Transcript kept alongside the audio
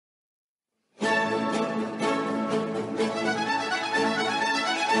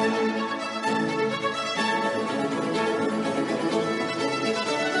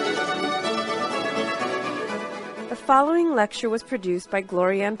following lecture was produced by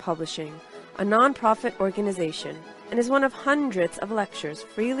Glorianne Publishing, a non-profit organization, and is one of hundreds of lectures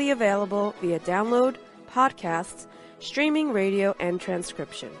freely available via download, podcasts, streaming radio, and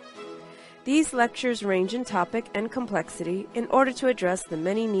transcription. These lectures range in topic and complexity in order to address the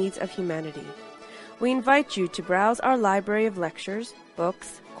many needs of humanity. We invite you to browse our library of lectures,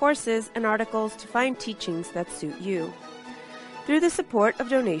 books, courses, and articles to find teachings that suit you. Through the support of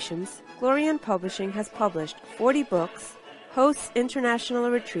donations, Glorianne Publishing has published 40 books, hosts international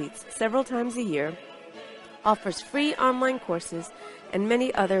retreats several times a year, offers free online courses, and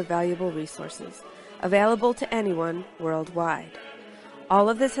many other valuable resources, available to anyone worldwide. All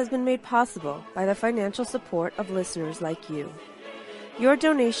of this has been made possible by the financial support of listeners like you. Your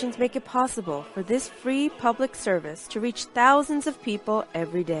donations make it possible for this free public service to reach thousands of people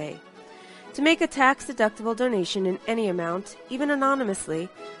every day. To make a tax-deductible donation in any amount, even anonymously,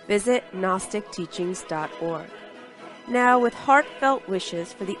 visit GnosticTeachings.org. Now, with heartfelt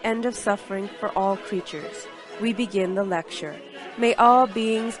wishes for the end of suffering for all creatures, we begin the lecture. May all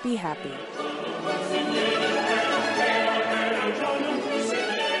beings be happy.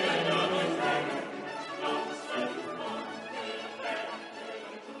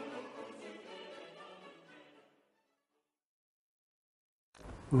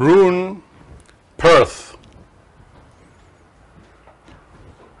 Rune Perth,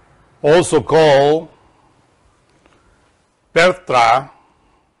 also called Pertra,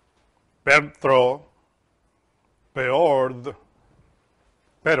 Pertro, Peord,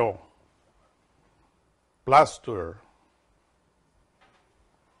 Pero, plaster.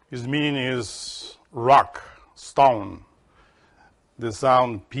 His meaning is rock, stone, the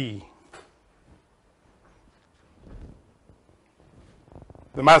sound P.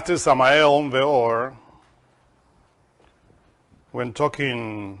 The Master Samael Veor, when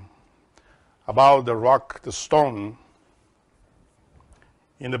talking about the rock, the stone,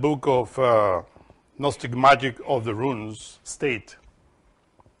 in the book of Gnostic Magic of the Runes, state,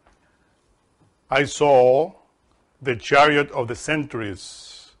 I saw the chariot of the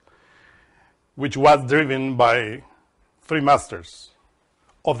centuries, which was driven by 3 masters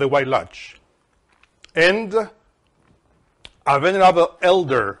of the White Lodge, and a venerable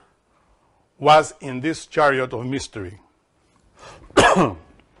elder was in this chariot of mystery.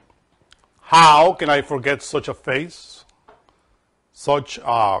 How can I forget such a face, such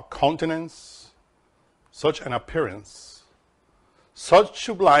a countenance, such an appearance, such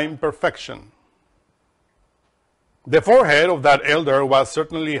sublime perfection? The forehead of that elder was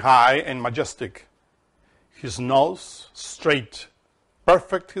certainly high and majestic, his nose straight,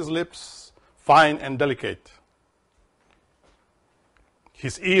 perfect his lips, fine and delicate,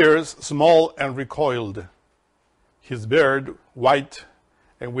 his ears small and recoiled, his beard white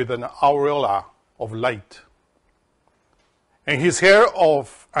and with an aureola of light, and his hair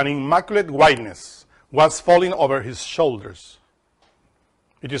of an immaculate whiteness was falling over his shoulders.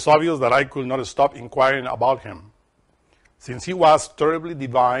 It is obvious that I could not stop inquiring about him, since he was terribly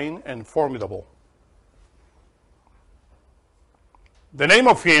divine and formidable. The name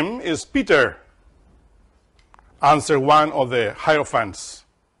of him is Peter, answered one of the hierophants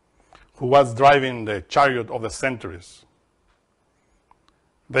who was driving the chariot of the centuries.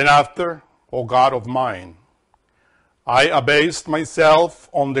 Then after, O God of mine, I abased myself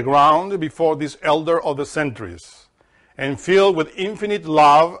on the ground before this elder of the centuries, and filled with infinite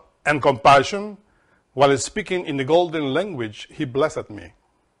love and compassion, while speaking in the golden language, he blessed me.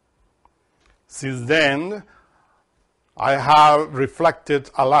 Since then, I have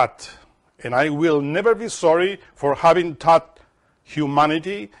reflected a lot, and I will never be sorry for having taught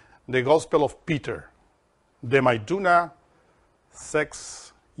humanity the gospel of Peter, the Maituna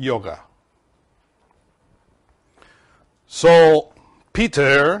sex yoga. So,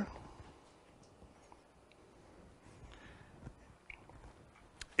 Peter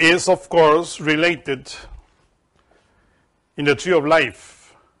is, of course, related in the tree of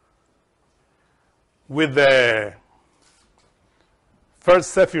life with the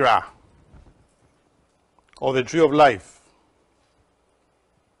first sephirah of the tree of life,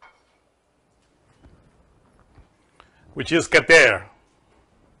 which is Keter,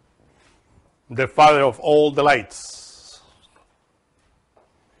 the father of all the lights.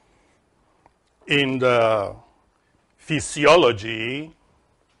 In the physiology,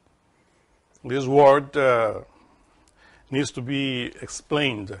 this word needs to be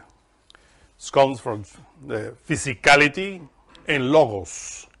explained. It comes from the physicality and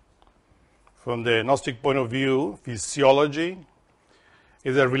logos. From the Gnostic point of view, physiology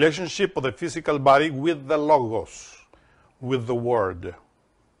is the relationship of the physical body with the logos, with the word.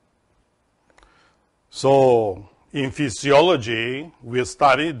 So, In physiology, we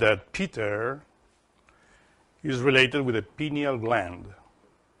studied that Peter is related with the pineal gland.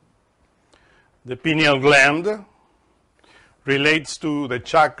 The pineal gland relates to the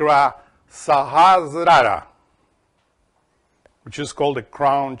chakra Sahasrara, which is called the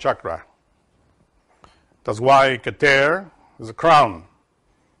crown chakra. That's why Keter is a crown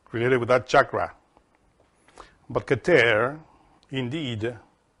related with that chakra. But Keter, indeed,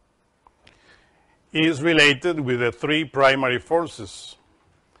 is related with the three primary forces.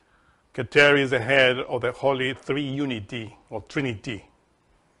 Keter is the head of the Holy Three-Unity or Trinity.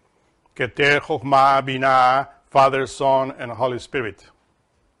 Keter, Chokhmah, Binah, Father, Son, and Holy Spirit,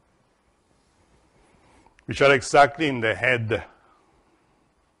 which are exactly in the head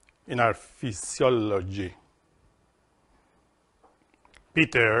in our physiology.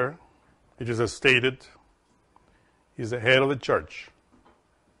 Peter, it is stated, is the head of the church.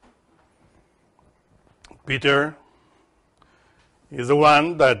 Peter is the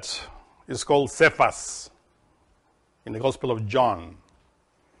one that is called Cephas in the Gospel of John,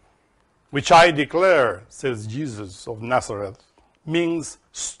 which I declare, says Jesus of Nazareth, means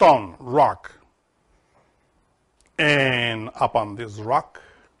stone, rock. And upon this rock,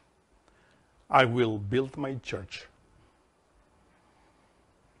 I will build my church.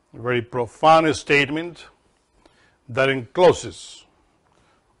 A very profound statement that encloses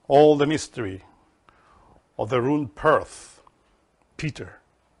all the mystery of the Rune Perth, Peter,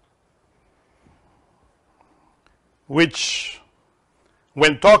 which,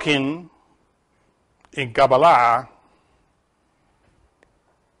 when talking in Kabbalah,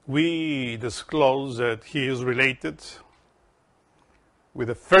 we disclose that he is related with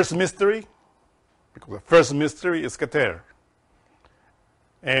the first mystery, because the first mystery is Keter,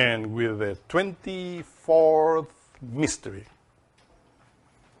 and with the 24th mystery.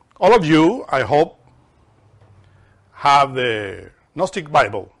 All of you, I hope, have the Gnostic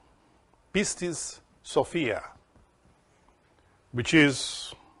Bible, Pistis Sophia, which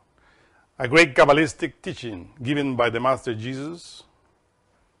is a great Kabbalistic teaching given by the Master Jesus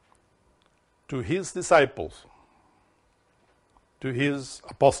to his disciples, to his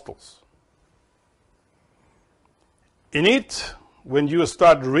apostles. In it, when you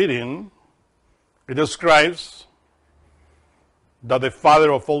start reading, it describes that the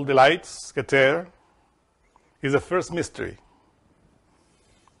father of all delights, Keter, is the first mystery,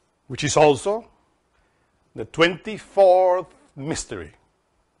 which is also the 24th mystery,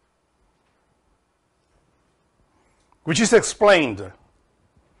 which is explained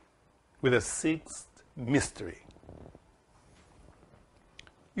with the sixth mystery.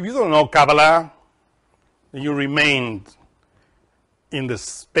 If you don't know Kabbalah, then you remained in the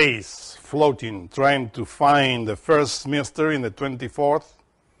space, floating, trying to find the first mystery in the 24th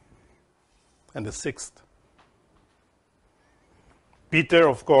and the sixth. Peter,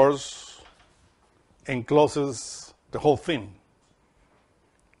 of course, encloses the whole thing,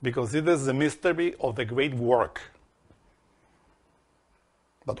 because it is the mystery of the great work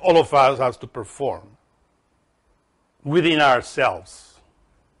that all of us have to perform within ourselves.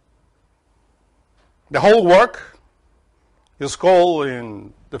 The whole work is called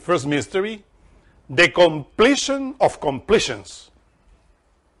in the first mystery the completion of completions.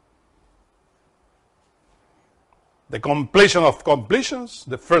 The completion of completions,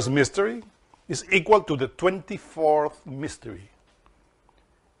 the first mystery, is equal to the 24th mystery,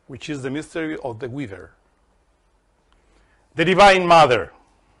 which is the mystery of the weaver. The Divine Mother,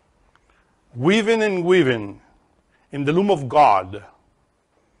 weaving and weaving in the loom of God,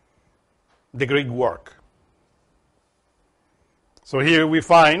 the great work. So here we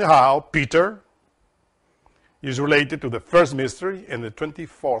find how Peter is related to the first mystery and the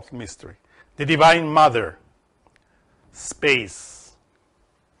 24th mystery. The Divine Mother, space.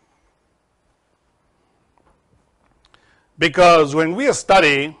 Because when we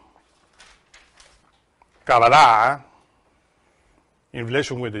study Kabbalah in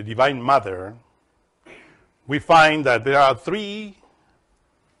relation with the Divine Mother, we find that there are three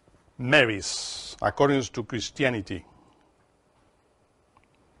Marys, according to Christianity.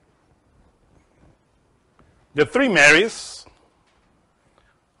 The three Marys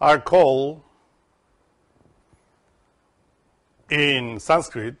are called in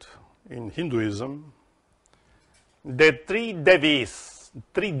Sanskrit, in Hinduism, the three Devis,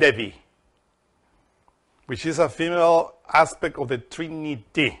 three Devi, which is a female aspect of the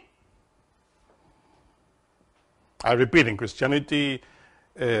Trinity. I repeat, in Christianity,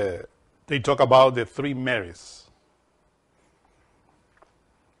 they talk about the three Marys.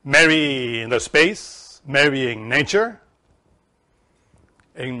 Mary in the space, Mary in nature,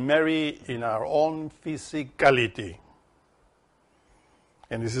 and marry in our own physicality.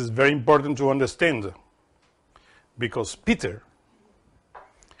 And this is very important to understand, because Peter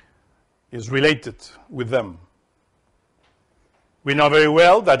is related with them. We know very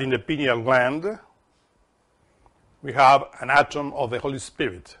well that in the pineal gland we have an atom of the Holy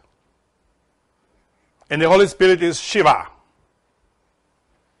Spirit. And the Holy Spirit is Shiva,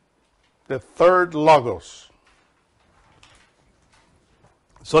 the third Logos.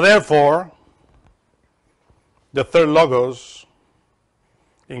 So therefore, the third Logos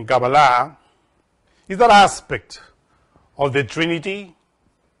in Kabbalah is that aspect of the Trinity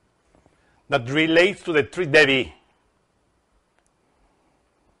that relates to the Tridevi.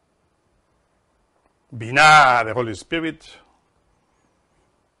 Binah, the Holy Spirit,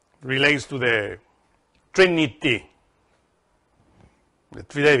 relates to the Trinity, the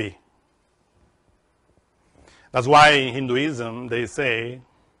Tridevi. That's why in Hinduism they say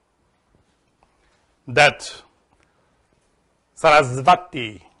that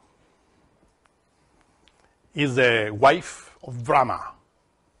Sarasvati is the wife of Brahma.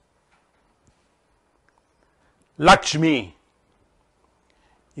 Lakshmi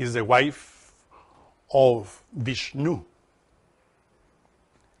is the wife of Vishnu.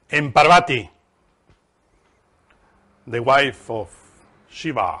 And Parvati, the wife of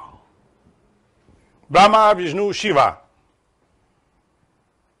Shiva. Brahma, Vishnu, Shiva.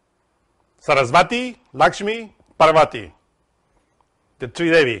 Sarasvati, Lakshmi, Parvati. The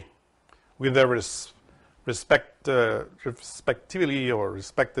Tridevi, with their respectively or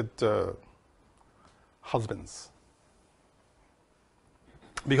respected husbands.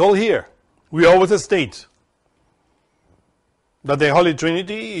 Behold here, we always state that the Holy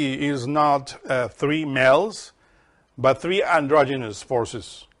Trinity is not three males, but three androgynous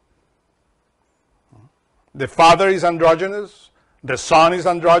forces. The Father is androgynous, the Son is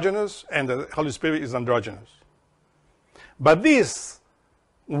androgynous, and the Holy Spirit is androgynous. But this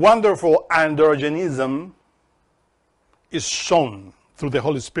wonderful androgynism is shown through the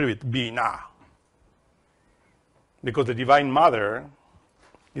Holy Spirit, Binah. Because the Divine Mother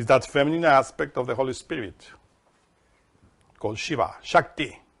is that feminine aspect of the Holy Spirit called Shiva,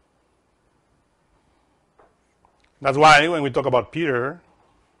 Shakti. That's why when we talk about Peter,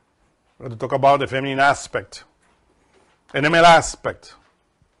 we have to talk about the feminine aspect and the male aspect,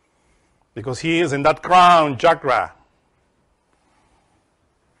 because he is in that crown chakra.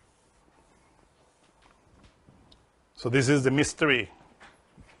 So this is the mystery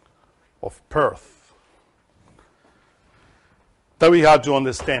of Perth that we have to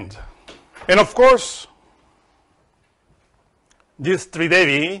understand. And of course, these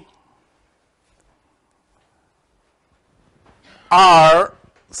Tridevi are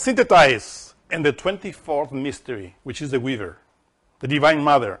synthesized in the 24th mystery, which is the Weaver, the Divine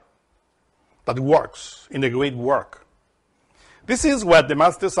Mother that works in the great work. This is what the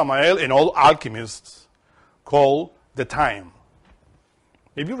Master Samael and all alchemists call the time.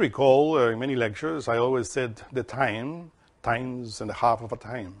 If you recall, in many lectures, I always said the time, times and a half of a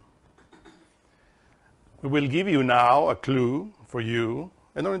time. We will give you now a clue for you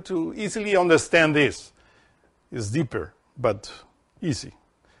in order to easily understand this. It's deeper, but easy.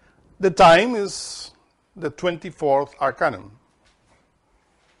 The time is the 24th arcanum.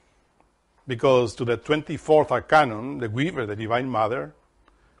 Because to the 24th arcanum, the Weaver, the Divine Mother,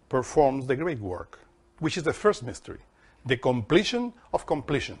 performs the great work, which is the first mystery, the completion of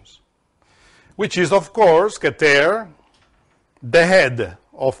completions, which is, of course, Keter, the head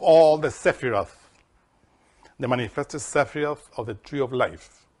of all the Sephiroth, the manifested Sephiroth of the Tree of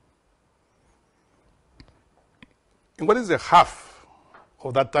Life. And what is the half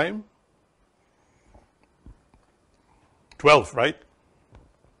of that time? 12, right?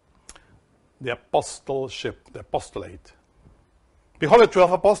 The apostleship, the apostolate. Behold the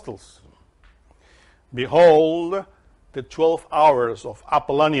 12 apostles. Behold the 12 hours of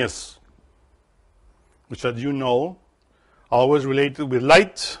Apollonius, which, as you know, are always related with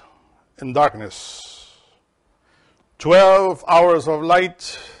light and darkness. 12 hours of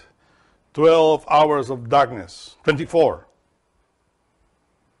light, 12 hours of darkness, 24.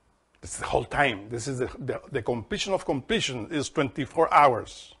 This is the whole time. This is the completion of completion is 24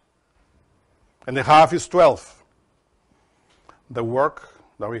 hours. And the half is 12. The work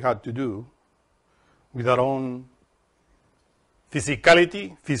that we had to do with our own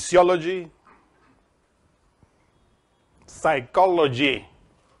physicality, physiology, psychology.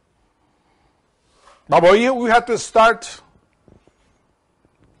 But we had to start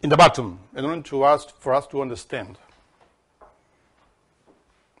in the bottom in order for us to understand.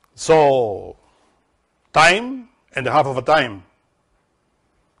 So, time and a half of a time.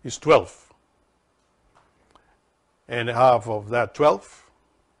 is 12. And half of that 12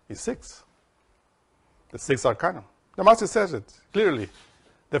 is 6. The 6 arcana. The Master says it clearly.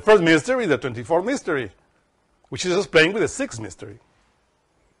 The first mystery is the 24th mystery, which is explained with the 6th mystery.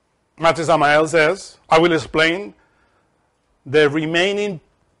 Master Samael says, I will explain the remaining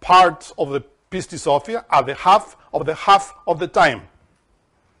parts of the Pistis Sophia at the half of the time.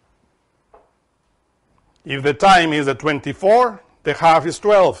 If the time is the 24, the half is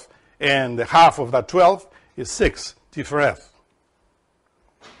 12, and the half of that 12 is 6, Tifereth.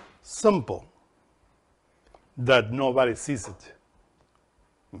 Simple. That nobody sees it.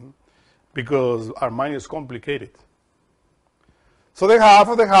 Because our mind is complicated. So the half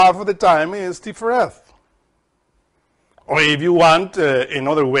of the time is Tifereth. Or if you want, in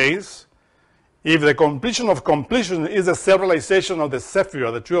other ways, if the completion of completion is the self-realization of the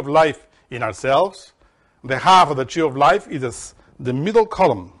Sephirah, the tree of life in ourselves, the half of the tree of life is the middle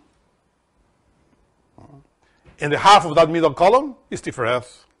column. And the half of that middle column is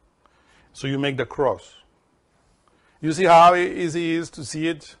Tifereth. So you make the cross. You see how easy it is to see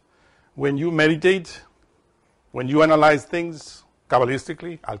it when you meditate, when you analyze things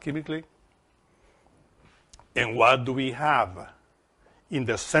Kabbalistically, alchemically? And what do we have in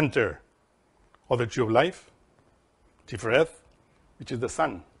the center of the tree of life? Tifereth, which is the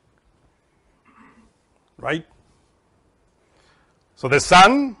sun. Right? So the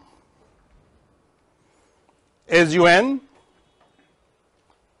sun, S-U-N,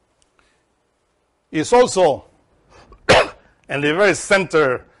 is also in the very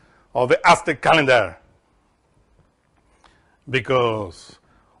center of the Aztec calendar, because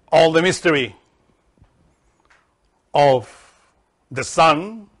all the mystery of the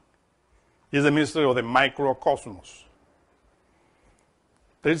sun is the mystery of the microcosmos.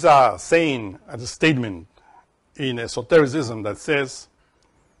 There is a saying, a statement in esotericism that says,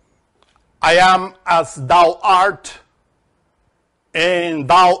 I am as thou art, and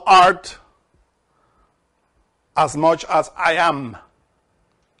thou art as much as I am.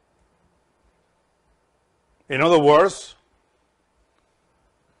 In other words,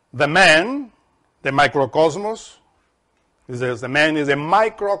 the man, the microcosmos, the man is a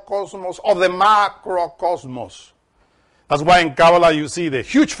microcosmos of the macrocosmos. That's why in Kabbalah you see the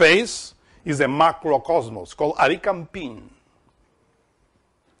huge face is a macrocosmos called Arikampin.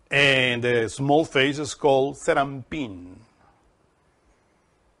 And the small face is called Serampin.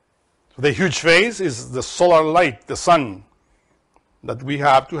 So the huge face is the solar light, the sun, that we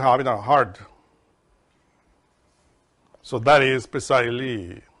have to have in our heart. So that is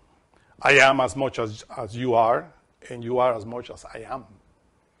precisely, I am as much as you are, and you are as much as I am.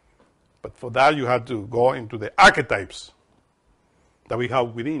 But for that you have to go into the archetypes that we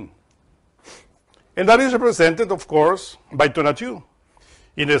have within. And that is represented, of course, by Tonatiuh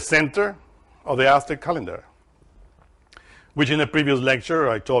in the center of the Aztec calendar, which in a previous lecture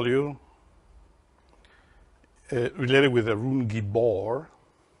I told you related with the Rune Gibor.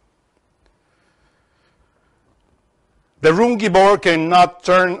 The Rune Gibor cannot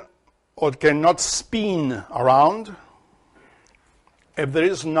turn or cannot spin around if there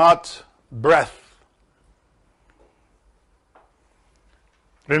is not breath.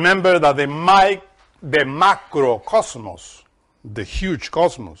 Remember that the macrocosmos, the huge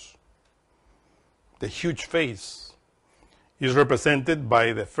cosmos, the huge face, is represented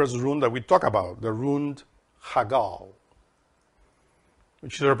by the first rune that we talk about, the rune Hagal,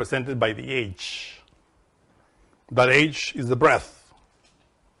 which is represented by the H. That H is the breath,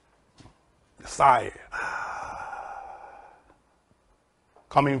 the sigh,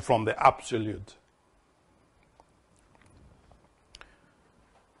 coming from the absolute.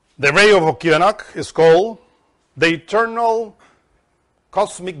 The ray of Okianak is called the eternal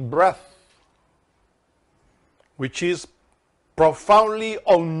cosmic breath, which is profoundly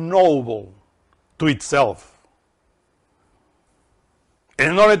unknowable to itself.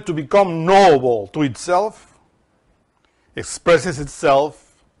 In order to become knowable to itself, expresses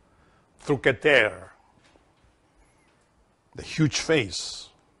itself through Keter, the huge face.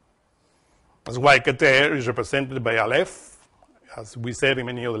 That's why Keter is represented by Aleph, as we said in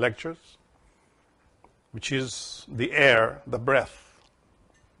many other lectures, which is the air, the breath.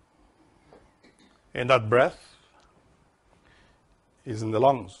 And that breath is in the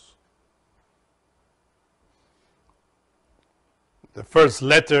lungs. The first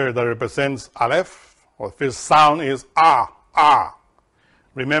letter that represents Aleph, or the first sound, is Ah, Ah.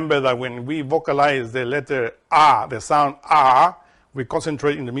 Remember that when we vocalize the letter Ah, the sound Ah, we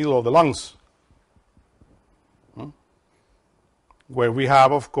concentrate in the middle of the lungs, where we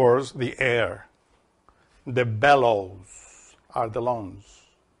have, of course, the air. The bellows are the lungs.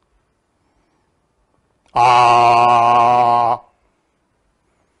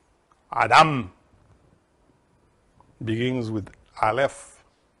 Adam begins with Aleph.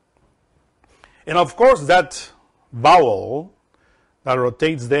 And of course, that vowel that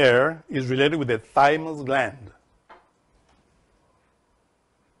rotates there is related with the thymus gland.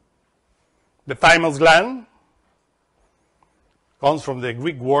 The thymus gland comes from the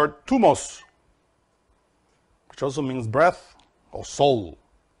Greek word thumos, which also means breath or soul,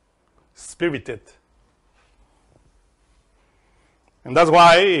 spirited. And that's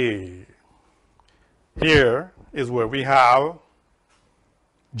why here is where we have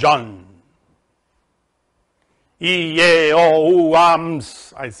John.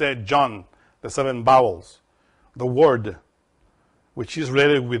 E-A-O-U-AMS. I said John, the 7 vowels. The word, which is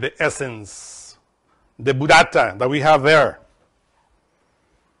related with the essence, the Buddhata that we have there.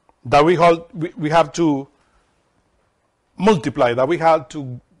 That we have to multiply, that we have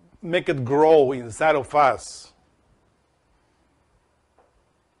to make it grow inside of us.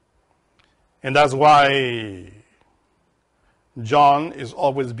 And that's why John is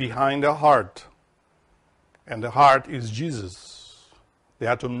always behind the heart. And the heart is Jesus, the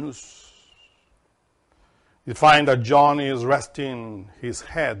atom nous. You find that John is resting his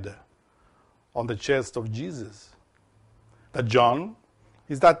head on the chest of Jesus. That John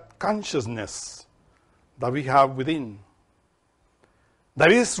is that consciousness that we have within,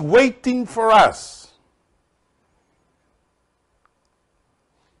 that is waiting for us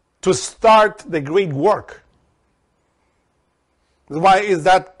to start the great work. Why is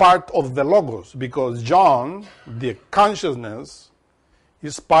that part of the Logos? Because John, the consciousness,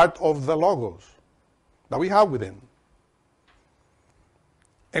 is part of the Logos that we have within.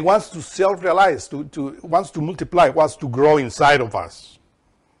 And wants to self-realize, wants to multiply, wants to grow inside of us.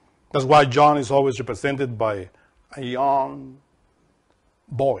 That's why John is always represented by a young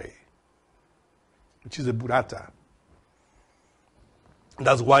boy, which is a Buddhata.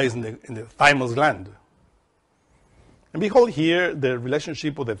 That's why it's in the thymus gland. And behold here the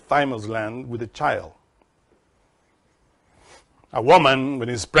relationship of the thymus gland with the child. A woman, when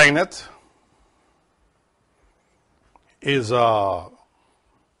is pregnant, is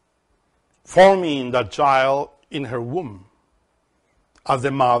forming that child in her womb, as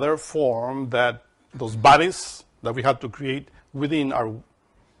the mother formed those bodies that we have to create within our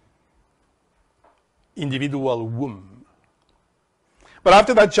individual womb. But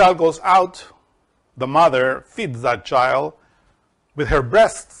after that child goes out, the mother feeds that child with her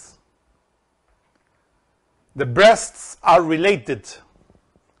breasts. The breasts are related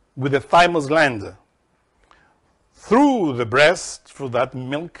with the thymus gland. Through the breast, through that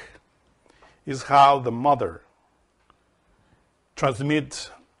milk, is how the mother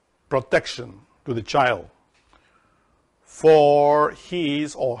transmits protection to the child for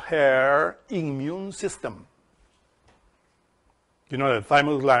his or her immune system. You know, the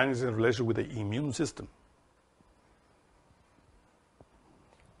thymus gland is in relation with the immune system.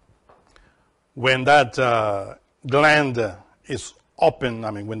 When that gland is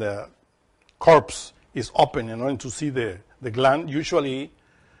open, when the corpse is open in order to see the gland, usually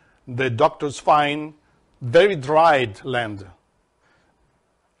the doctors find very dried gland,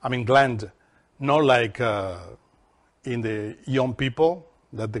 not like in the young people,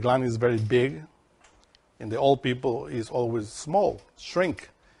 that the gland is very big. In the old people, is always small,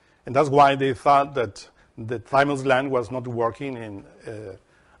 shrink. And that's why they thought that the thymus gland was not working in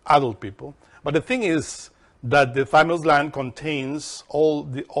adult people. But the thing is that the thymus gland contains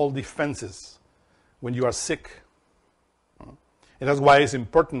all defenses when you are sick. And that's why it's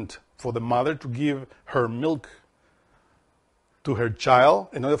important for the mother to give her milk to her child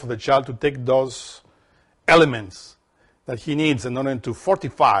in order for the child to take those elements that he needs in order to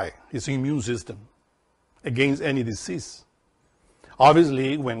fortify his immune system against any disease.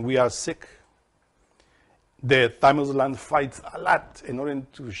 Obviously, when we are sick, the thymus gland fights a lot in order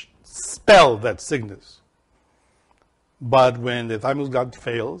to expel that sickness. But when the thymus gland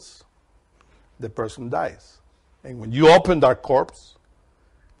fails, the person dies. And when you open that corpse,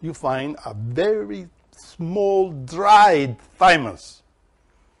 you find a very small, dried thymus.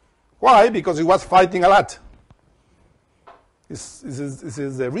 Why? Because it was fighting a lot. This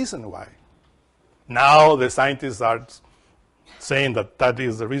is the reason why. Now the scientists are saying that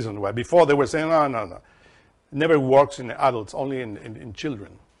is the reason why. Before they were saying, no. It never works in adults, only in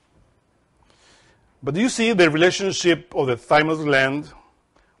children. But do you see the relationship of the thymus gland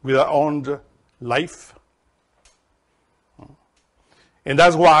with our own life? And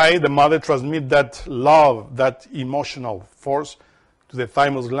that's why the mother transmits that love, that emotional force to the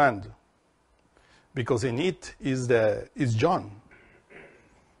thymus gland. Because in it is John,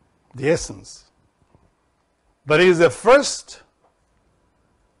 the essence. That is the first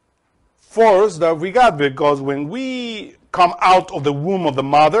force that we got, because when we come out of the womb of the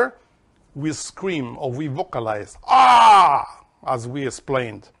mother, we scream or we vocalize, ah, as we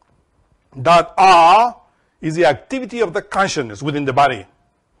explained. That ah is the activity of the consciousness within the body.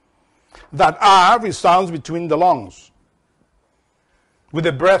 That ah resounds between the lungs with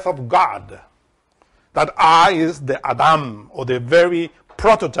the breath of God. That ah is the Adam, or the very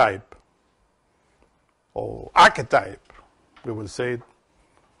prototype or archetype, we will say it,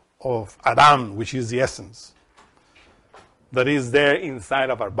 of Adam, which is the essence that is there inside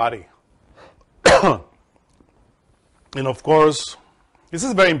of our body. And of course, this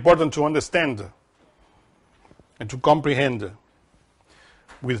is very important to understand and to comprehend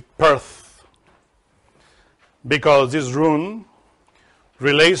with Perth, because this rune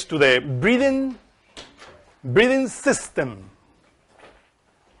relates to the breathing system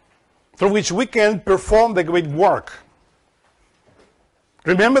through which we can perform the great work.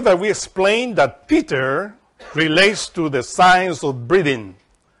 Remember that we explained that Peter relates to the science of breathing,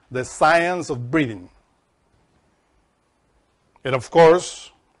 the science of breathing. And of course,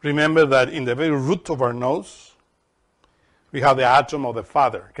 remember that in the very root of our nose, we have the atom of the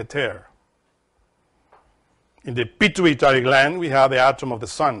Father, Keter. In the pituitary gland, we have the atom of the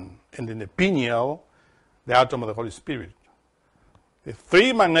Son. And in the pineal, the atom of the Holy Spirit. The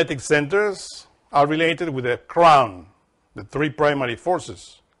three magnetic centers are related with the crown, the three primary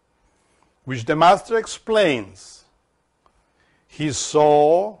forces, which the Master explains. He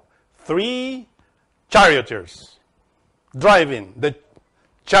saw three charioteers driving the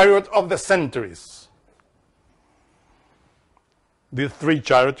chariot of the centuries. These three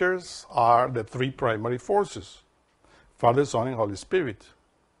charioteers are the three primary forces, Father, Son, and Holy Spirit.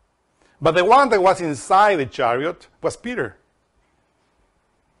 But the one that was inside the chariot was Peter,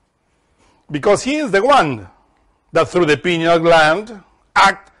 because he is the one that through the pineal gland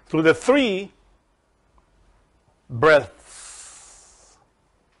act through the three breaths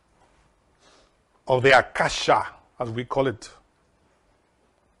of the Akasha, as we call it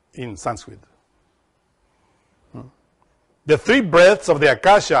in Sanskrit. The three breaths of the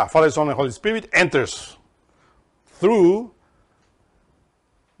Akasha, Father, Son, and Holy Spirit, enters through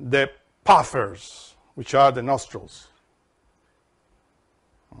the puffers, which are the nostrils.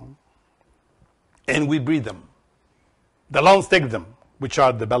 And we breathe them. The lungs take them, which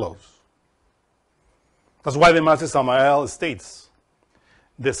are the bellows. That's why the Master Samael states,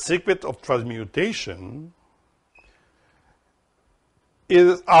 the secret of transmutation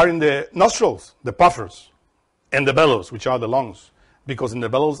are in the nostrils, the puffers, and the bellows, which are the lungs, because in the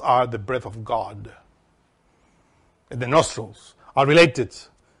bellows are the breath of God. And the nostrils are related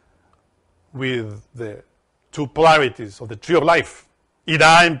with the two polarities of the tree of life,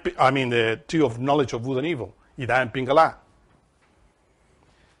 the tree of knowledge of good and evil, Ida and Pingala.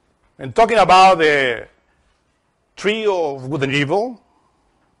 And talking about the tree of good and evil,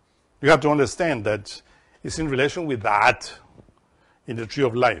 you have to understand that it's in relation with that in the tree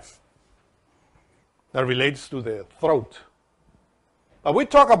of life. That relates to the throat. But we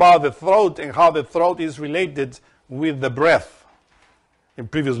talk about the throat and how the throat is related with the breath in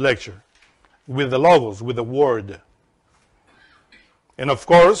previous lecture, with the logos, with the word. And of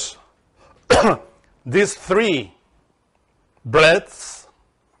course, these three breaths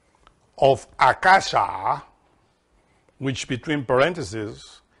of Akasha, which between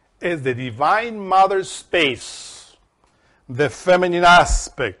parentheses is the Divine Mother space, the feminine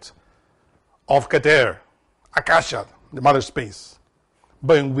aspect of Keter, Akasha, the mother space.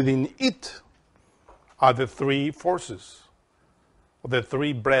 But within it are the three forces, the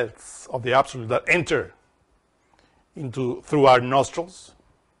three breaths of the Absolute that enter through our nostrils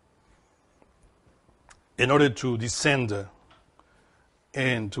in order to descend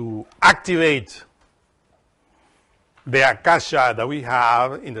and to activate the Akasha that we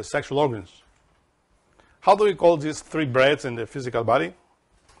have in the sexual organs. How do we call these three breaths in the physical body?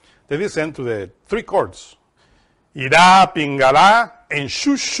 They descend to the three chords, Ida, Pingala, and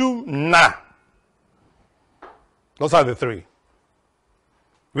Shushu Na. Those are the three.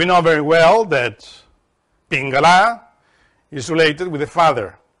 We know very well that Pingala is related with the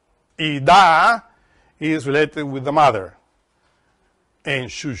father. Ida is related with the mother. And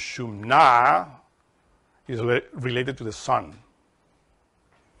Shushumna is related to the son.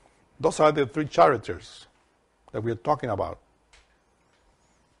 Those are the three charioteers that we are talking about.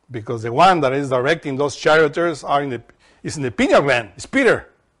 Because the one that is directing those charioteers is in the pineal gland. It's Peter.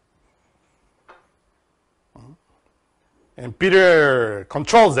 And Peter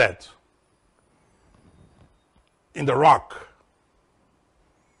controls that in the rock.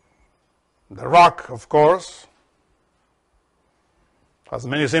 The rock, of course, has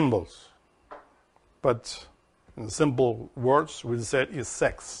many symbols. But in simple words, we'll say is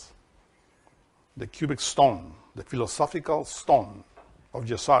sex. The cubic stone, the philosophical stone of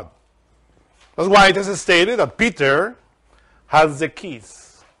Yesod. That's why it is stated that Peter has the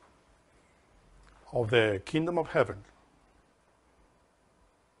keys of the kingdom of heaven.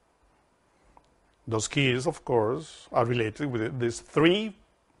 Those keys, of course, are related with these three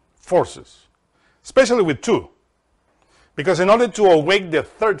forces, especially with two. Because in order to awake the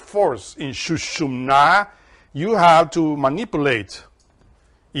third force in Shushumna, you have to manipulate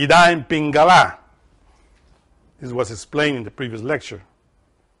Ida and Pingala. This was explained in the previous lecture.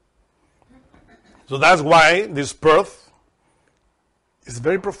 So that's why this Perth is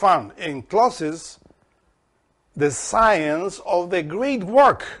very profound and encloses the science of the great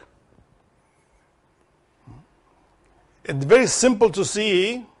work. It's very simple to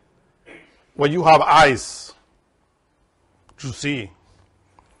see when you have eyes to see.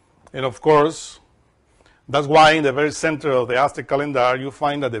 And of course, that's why in the very center of the Aztec calendar, you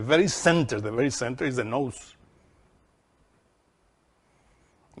find that the very center is the nose.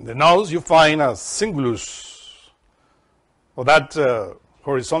 In the nose, you find a cingulus, or that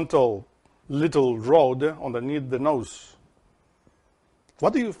horizontal little road underneath the nose.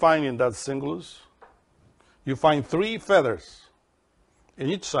 What do you find in that cingulus? You find 3 feathers in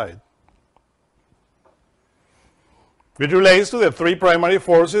each side. It relates to the 3 primary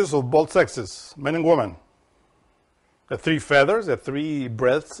forces of both sexes, men and women. The 3 feathers, the 3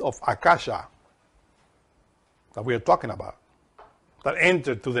 breaths of Akasha that we are talking about, that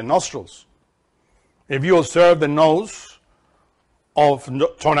enter to the nostrils. If you observe the nose of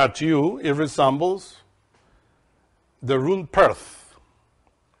Tonatiuh, it resembles the Rune Perth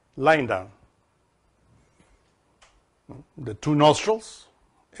lying down. The 2 nostrils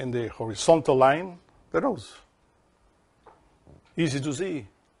and the horizontal line, the nose. Easy to see.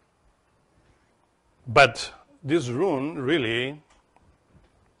 But this rune really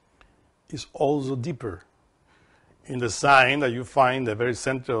is also deeper in the sign that you find in the very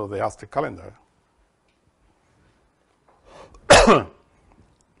center of the Aztec calendar.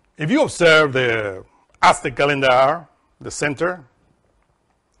 If you observe the Aztec calendar, the center,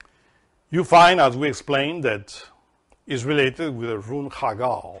 you find, as we explained, that is related with the rune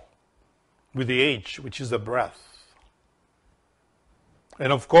Hagal, with the H, which is the breath.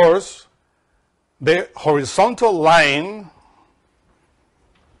 And of course, the horizontal line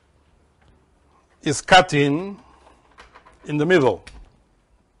is cutting in the middle,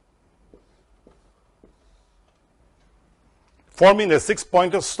 forming a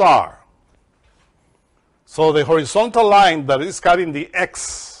 6-pointed star. So the horizontal line that is cutting the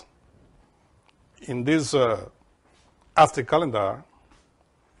X in this Aztec calendar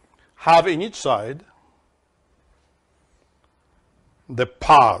have in each side the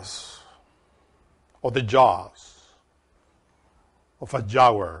paws or the jaws of a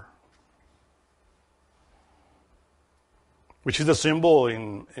jaguar, which is the symbol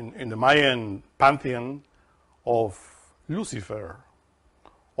in the Mayan pantheon of Lucifer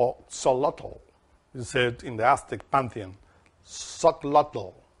or Xolotl. It said in the Aztec pantheon,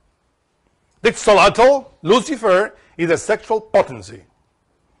 Xotlotl. The Xolotl, Lucifer, is a sexual potency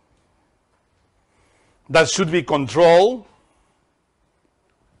that should be controlled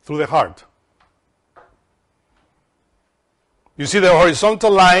through the heart. You see, the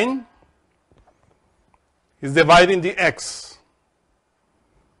horizontal line is dividing the X.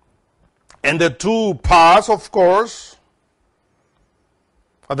 And the 2 paths, of course,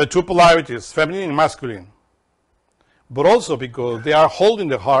 are the 2 polarities, feminine and masculine. But also because they are holding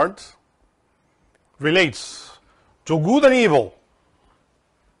the heart, relates to good and evil.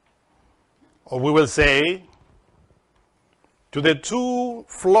 Or we will say, to the 2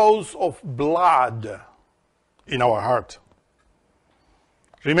 flows of blood in our heart.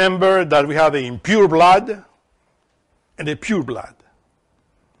 Remember that we have the impure blood and the pure blood.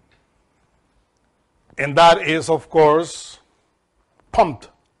 And that is, of course, pumped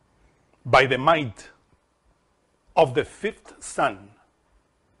by the might of the 5th sun.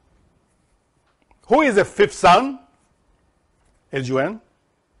 Who is the 5th sun? S-U-N?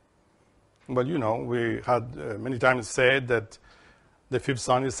 Well, you know, we had many times said that the 5th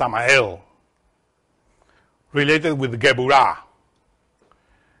sun is Samael, related with Geburah.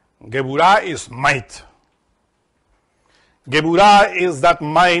 Geburah is might. Geburah is that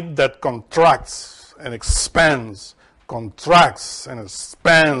might that contracts and expands, contracts and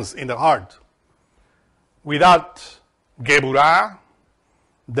expands in the heart. Without Geburah,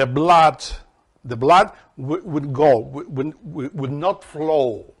 the blood would not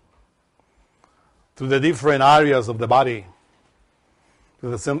flow to the different areas of the body.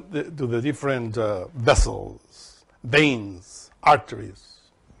 to the different vessels, veins, arteries.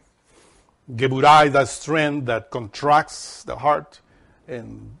 Geburah is that strength that contracts the heart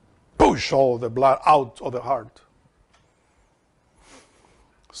and push all the blood out of the heart.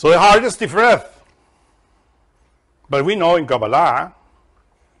 So the heart is Tiferet. But we know in Kabbalah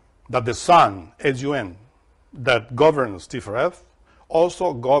that the sun, S-U-N, that governs Tiferet,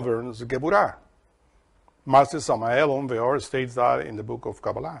 also governs Geburah. Master Samael on Veor states that in the book of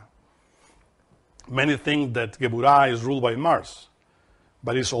Kabbalah. Many think that Geburah is ruled by Mars,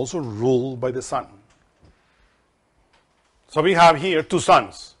 but it's also ruled by the sun. So we have here two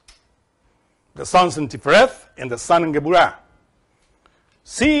suns. The suns in Tiferet and the sun in Geburah.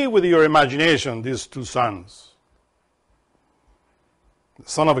 See with your imagination these two suns. The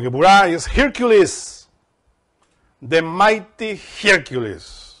son of Geburah is Hercules, the mighty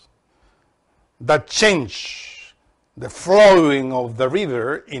Hercules that changed the flowing of the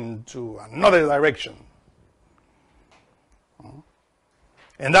river into another direction.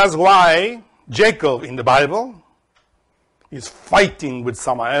 And that's why Jacob in the Bible is fighting with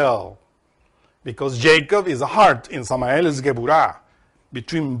Samael, because Jacob is a heart and Samael is Geburah.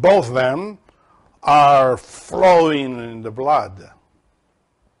 Between both of them are flowing in the blood.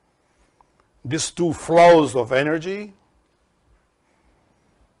 These two flows of energy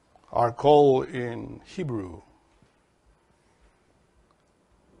are called in Hebrew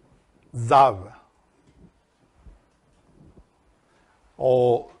Zav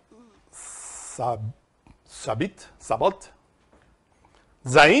or Sabot,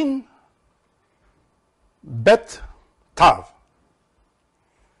 Zain, Bet, Tav.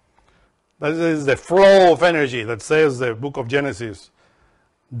 That is the flow of energy that says the book of Genesis,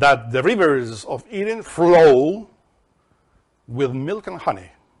 that the rivers of Eden flow with milk and honey.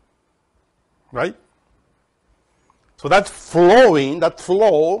 Right? So that flow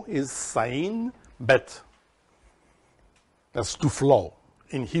is Zain, Bet. That's to flow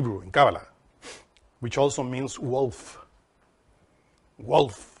in Hebrew, in Kabbalah, which also means wolf.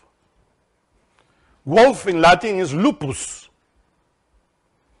 Wolf. Wolf in Latin is lupus.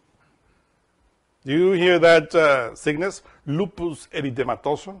 Do you hear that sickness? Lupus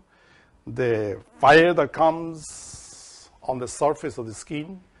erythematosus, the fire that comes on the surface of the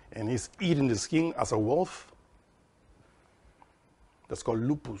skin and is eating the skin as a wolf. That's called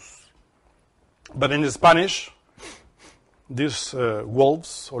lupus. But in Spanish, these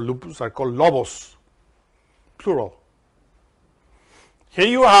wolves or lupus are called lobos, plural. Here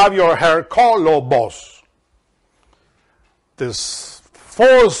you have your Hercolobos, this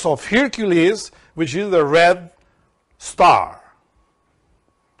force of Hercules, which is the red star.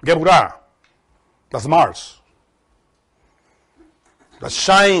 Geburah, that's Mars. That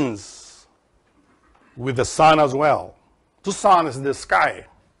shines with the sun as well. The sun is in the sky.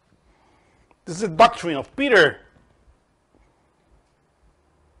 This is the doctrine of Peter.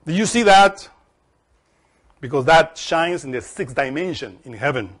 Do you see that? Because that shines in the sixth dimension in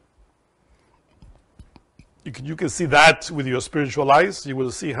heaven. You can see that with your spiritual eyes. You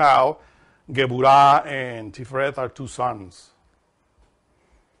will see how Geburah and Tiferet are two suns.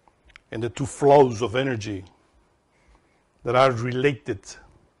 And the two flows of energy that are related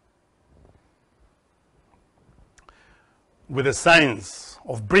with the science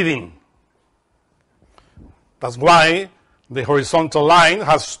of breathing. That's why the horizontal line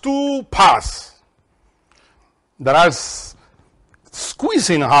has two paths that are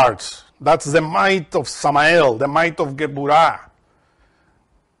squeezing hearts. That's the might of Samael, the might of Geburah.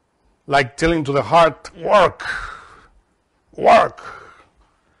 Like telling to the heart, work, work,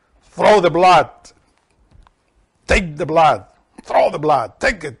 throw the blood, take the blood, throw the blood,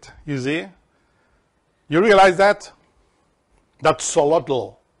 take it, you see? You realize that? That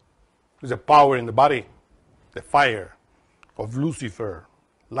solotl is a power in the body, the fire of Lucifer,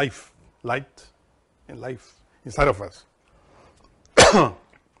 life, light, and life inside of us.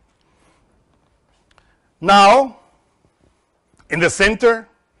 Now, in the center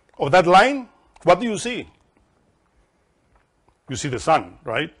of that line, what do you see? You see the sun,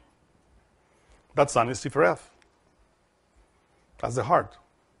 right? That sun is Tiferet. That's the heart.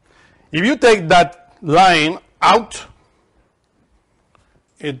 If you take that line out,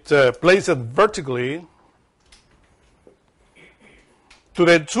 it places it vertically to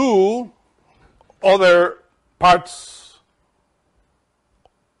the two other parts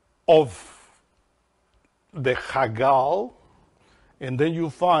of the Hagal, and then you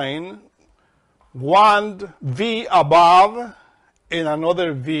find one V above and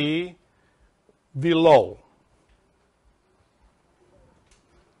another V below.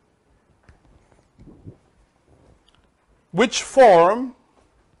 Which form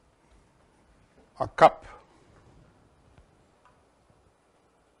a cup.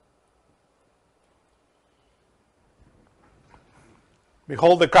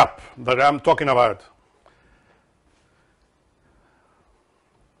 Behold the cup that I'm talking about.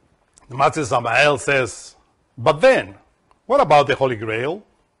 The Master Samael says, but then, what about the Holy Grail?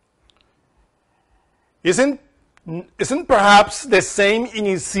 Isn't perhaps the same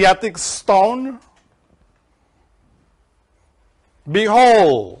initiatic stone?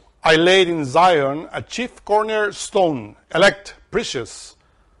 Behold, I laid in Zion a chief cornerstone, elect, precious.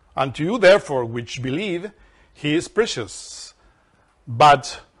 Unto you, therefore, which believe, he is precious.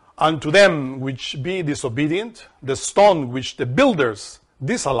 But unto them which be disobedient, the stone which the builders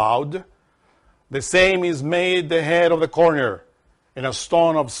disallowed, the same is made the head of the corner, and a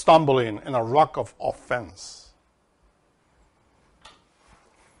stone of stumbling, and a rock of offense.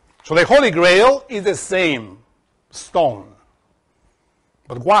 So the Holy Grail is the same stone.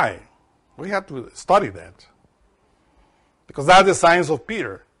 But why? We have to study that. Because that's the science of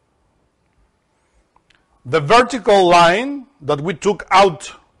Peter. The vertical line that we took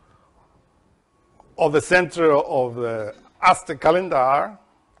out of the center of the Aztec calendar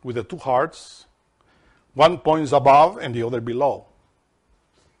with the two hearts, one points above and the other below.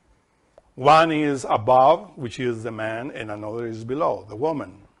 One is above, which is the man, and another is below, the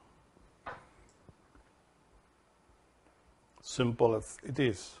woman. Simple as it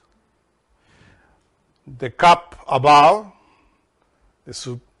is. The cup above,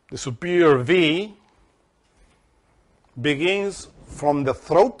 the superior V, begins from the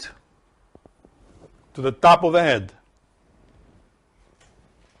throat to the top of the head.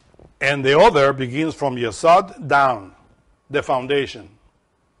 And the other begins from Yesod down, the foundation.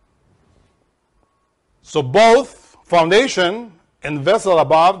 So both foundation and vessel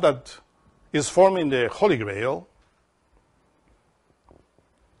above that is forming the Holy Grail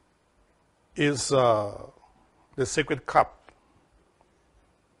is the sacred cup,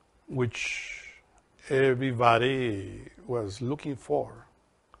 which everybody was looking for.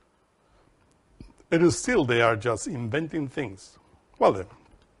 And still they are just inventing things. Well,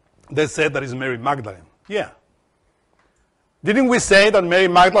 they said that is Mary Magdalene. Yeah. Didn't we say that Mary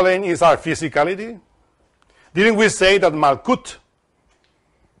Magdalene is our physicality? Didn't we say that Malkut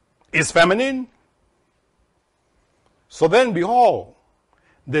is feminine? So then, behold,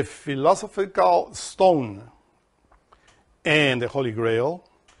 the philosophical stone and the Holy Grail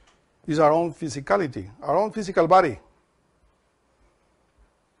is our own physicality, our own physical body.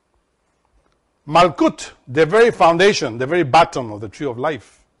 Malkut, the very foundation, the very bottom of the tree of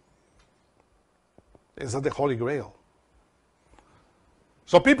life, is that the Holy Grail.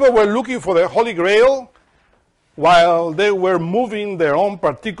 So people were looking for the Holy Grail while they were moving their own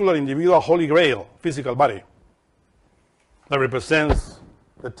particular individual Holy Grail, physical body, that represents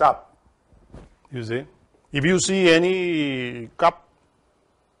the top. You see? If you see any cup,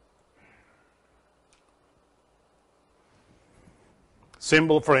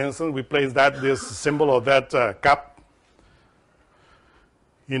 symbol, for instance, we place this symbol of that cup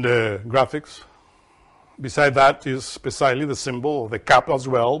in the graphics. Beside that is precisely the symbol of the cup as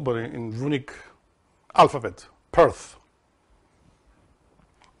well, but in runic alphabet, Perth.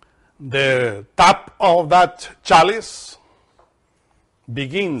 The top of that chalice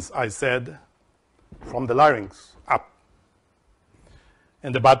begins, I said, from the larynx up.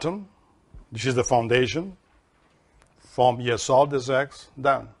 And the bottom, which is the foundation, from Yesod, the sex,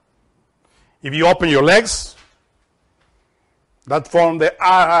 down. If you open your legs, that form the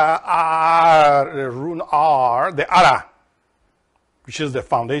rune R, the Ara, which is the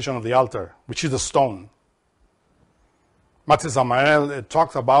foundation of the altar, which is the stone. Master Samael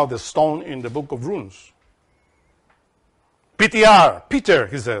talks about the stone in the book of runes. PTR, Peter,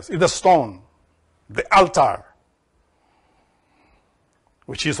 he says, is the stone, the altar,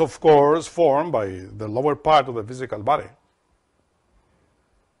 which is, of course, formed by the lower part of the physical body.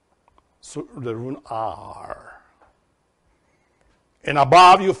 So the rune R. And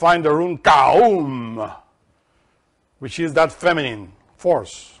above you find the rune Kaum, which is that feminine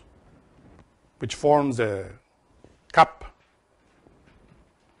force, which forms the cup.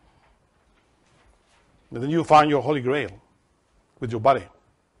 And then you find your Holy Grail with your body.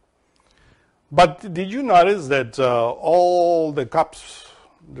 But did you notice that all the cups,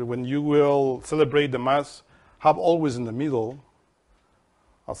 when you will celebrate the Mass, have always in the middle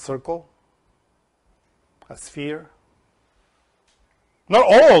a circle, a sphere? Not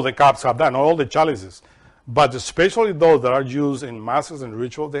all the cups have that, not all the chalices, but especially those that are used in Masses and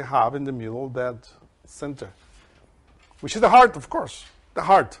rituals, they have in the middle that center, which is the heart, of course, the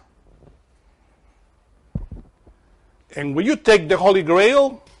heart. And when you take the Holy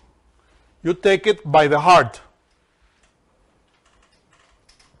Grail, You take it by the heart.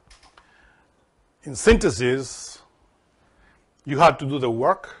 In synthesis, you have to do the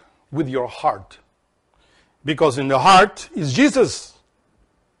work with your heart. Because in the heart is Jesus.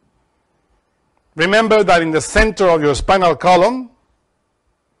 Remember that in the center of your spinal column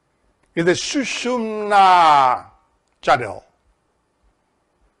is the Sushumna channel.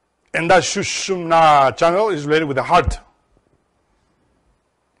 And that Sushumna channel is related with the heart.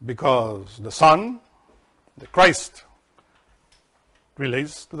 Because the Son, the Christ,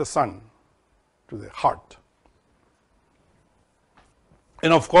 relates to the Son, to the heart.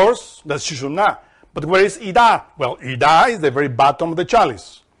 And of course, that's Sushumna. But where is Ida? Well, Ida is the very bottom of the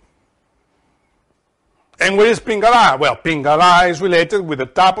chalice. And where is Pingala? Well, Pingala is related with the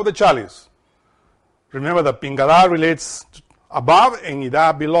top of the chalice. Remember that Pingala relates above and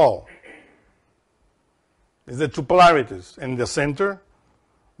Ida below. It's the two polarities. And in the center,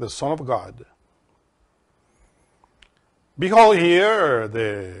 the Son of God. Behold here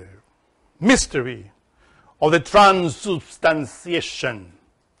the mystery of the transubstantiation,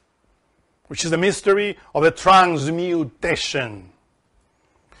 which is the mystery of the transmutation,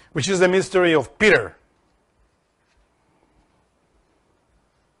 which is the mystery of Peter.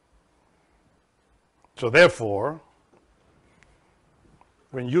 So therefore,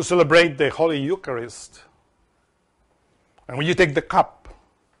 when you celebrate the Holy Eucharist, and when you take the cup,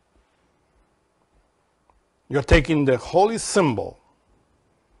 you're taking the holy symbol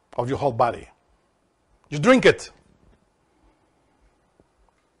of your whole body. You drink it.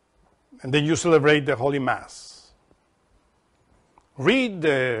 And then you celebrate the Holy Mass. Read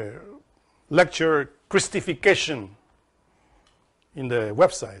the lecture Christification in the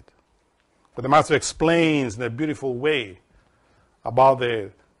website, where the Master explains in a beautiful way about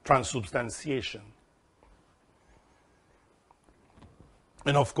the transubstantiation.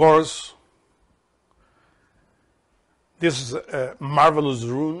 And of course, this marvelous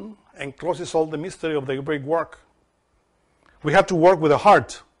rune encloses all the mystery of the great work. We have to work with the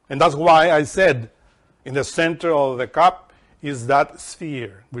heart. And that's why I said in the center of the cup is that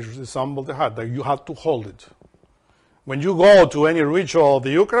sphere, which resembles the heart, that you have to hold it. When you go to any ritual of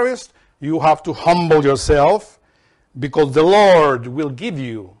the Eucharist, you have to humble yourself, because the Lord will give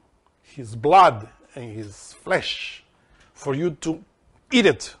you His blood and His flesh for you to eat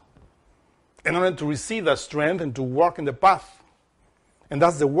it in order to receive that strength and to walk in the path. And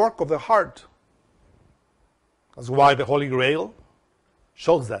that's the work of the heart. That's why the Holy Grail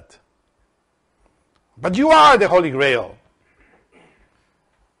shows that. But you are the Holy Grail.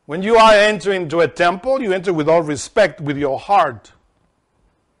 When you are entering into a temple, you enter with all respect with your heart.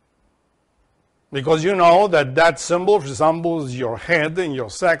 Because you know that that symbol resembles your head and your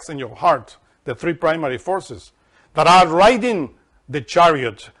sex and your heart, the three primary forces that are riding the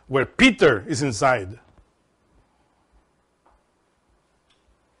chariot where Peter is inside.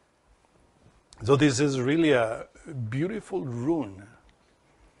 So this is really a beautiful rune.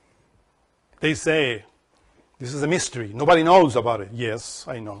 They say this is a mystery. Nobody knows about it. Yes,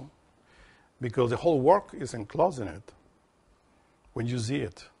 I know. Because the whole work is enclosed in it when you see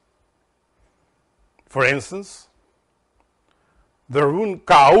it. For instance, the rune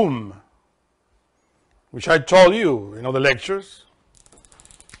Kaum, which I told you in other lectures,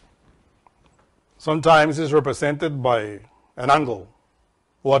 sometimes is represented by an angle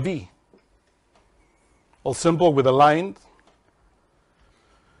or a V, all simple with a line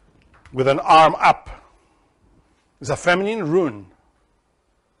with an arm up. It's a feminine rune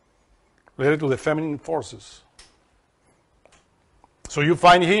related to the feminine forces. So you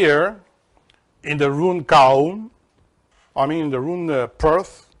find here in the rune Kaum, in the Rune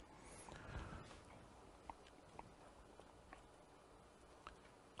Perth,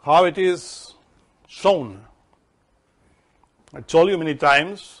 how it is shown. I told you many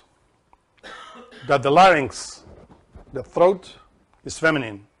times that the larynx, the throat, is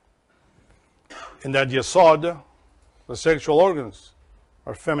feminine, and that the yesod, the sexual organs,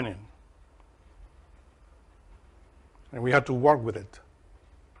 are feminine. And we have to work with it.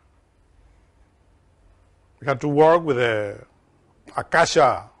 We have to work with the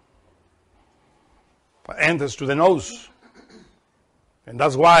akasha that enters to the nose. And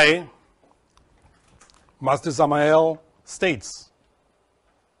that's why Master Samael states,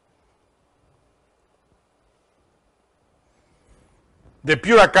 the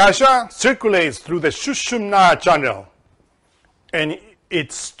pure akasha circulates through the Sushumna channel and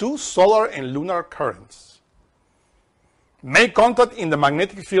its two solar and lunar currents. Make contact in the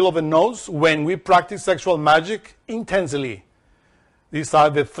magnetic field of the nose when we practice sexual magic intensely. These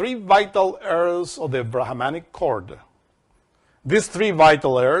are the three vital areas of the Brahmanic cord. These three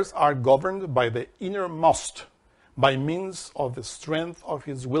vital layers are governed by the innermost, by means of the strength of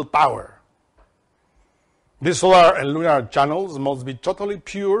his willpower. These solar and lunar channels must be totally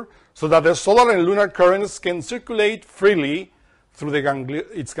pure so that the solar and lunar currents can circulate freely through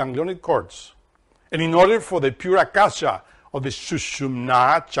its ganglionic cords. And in order for the pure akasha of the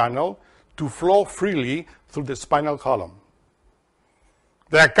Sushumna channel to flow freely through the spinal column.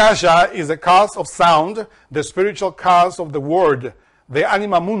 The akasha is the cause of sound, the spiritual cause of the word, the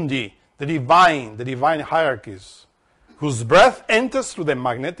anima mundi, the divine hierarchies, whose breath enters through the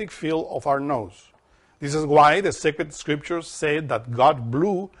magnetic field of our nose. This is why the sacred scriptures say that God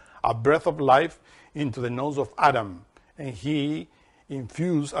blew a breath of life into the nose of Adam, and he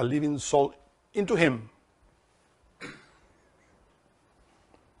infused a living soul into him.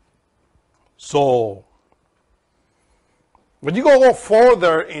 So, when you go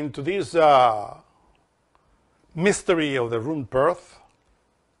further into this mystery of the Rune Perth,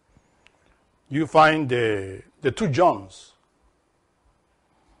 you find the two Johns.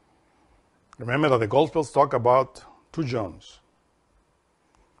 Remember that the Gospels talk about two Johns.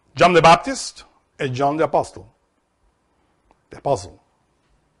 John the Baptist and John the Apostle. The Apostle.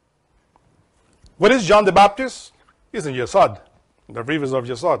 What is John the Baptist? He's in Yesod, the rivers of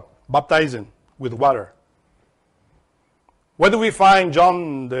Yesod, baptizing with water. Where do we find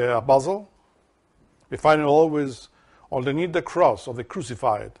John the Apostle? We find him always underneath the cross of the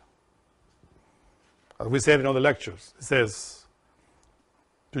crucified. As we said in other lectures, it says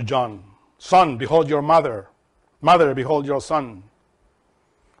to John, "Son, behold your mother. Mother, behold your son."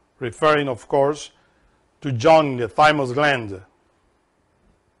 Referring, of course, to John in the thymus gland.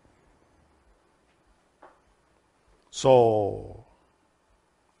 So,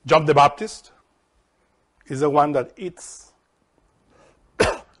 John the Baptist is the one that eats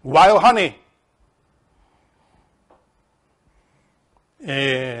wild honey.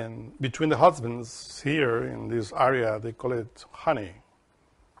 And between the husbands here in this area, they call it honey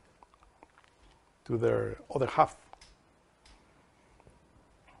to their other half.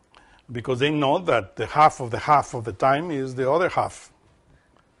 Because they know that the half of the time is the other half.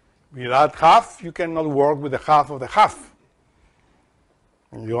 Without half, you cannot work with the half of the half.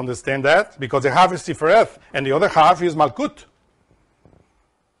 And you understand that? Because the half is Tifereth, and the other half is Malkut.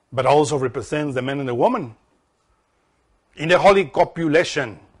 But also represents the man and the woman in the holy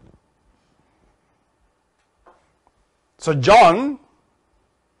copulation. So John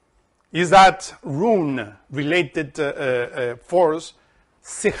is that rune-related force,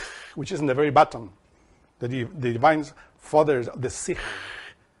 Sich, which is in the very bottom. The divine father, the Sich,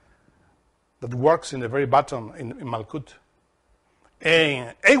 that works in the very bottom in Malkut.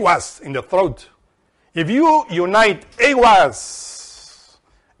 And Ewas in the throat. If you unite Ewas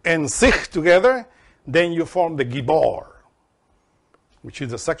and Sich together, then you form the Gibor, which is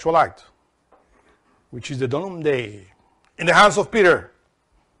the sexual act, which is the Donum Dei. In the hands of Peter,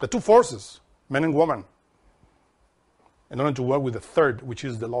 the two forces, man and woman, in order to work with the third, which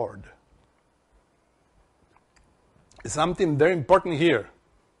is the Lord. It's something very important here.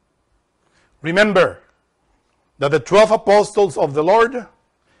 Remember that the 12 apostles of the Lord,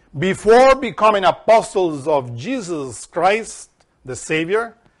 before becoming apostles of Jesus Christ, the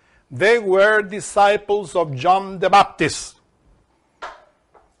Savior, they were disciples of John the Baptist.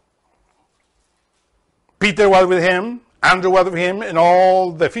 Peter was with him, Andrew was with him, and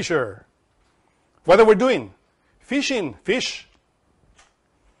all the fisher. What they were doing? Fishing, fish.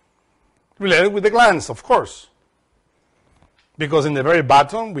 Related with the glands, of course. Because in the very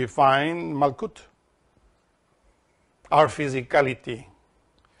bottom we find Malkut, our physicality,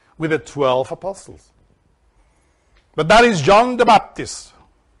 with the 12 apostles. But that is John the Baptist.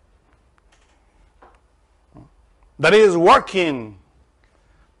 That is working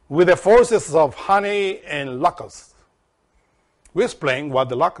with the forces of honey and locusts. We explain what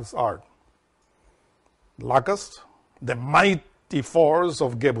the locusts are. Locust, the mighty force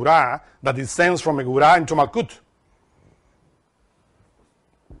of Geburah that descends from Geburah into Malkut,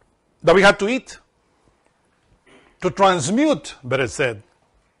 that we had to eat, to transmute, better said.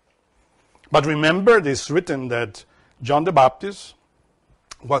 But remember, it is written that John the Baptist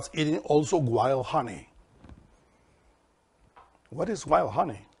was eating also wild honey. What is wild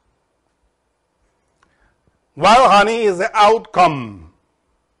honey? Wild honey is the outcome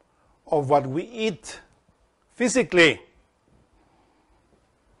of what we eat physically.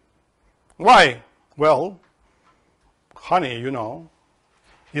 Why? Well, honey,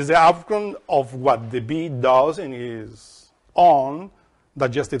 is the outcome of what the bee does in his own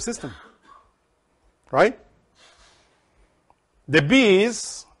digestive system. Right? The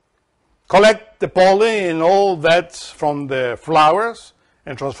bees collect the pollen and all that from the flowers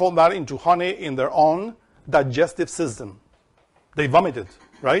and transform that into honey in their own digestive system. They vomit it,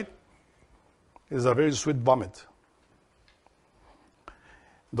 right? It's a very sweet vomit.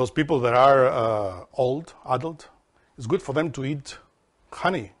 Those people that are old, adult, it's good for them to eat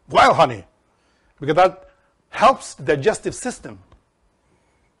honey, wild honey, because that helps the digestive system.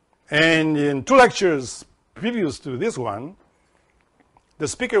 And in 2 lectures previous to this one, the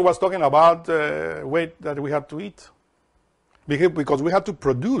speaker was talking about weight that we have to eat. Because we have to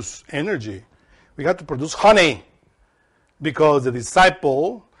produce energy. We have to produce honey. Because the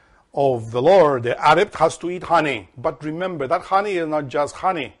disciple of the Lord, the adept, has to eat honey. But remember, that honey is not just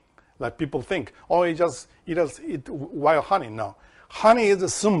honey, like people think. Oh, he just eat wild honey. No. Honey is a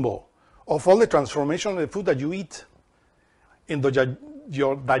symbol of all the transformation of the food that you eat in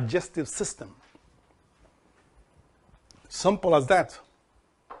your digestive system. Simple as that.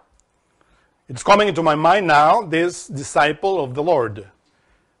 It's coming into my mind now, this disciple of the Lord,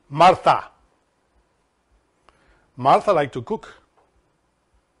 Martha. Martha liked to cook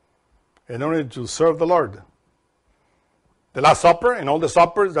in order to serve the Lord. The Last Supper and all the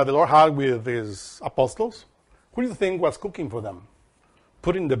suppers that the Lord had with his apostles, who do you think was cooking for them?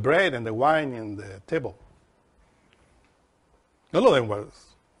 Putting the bread and the wine in the table. None of them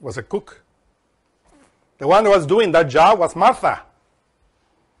was a cook. The one who was doing that job was Martha.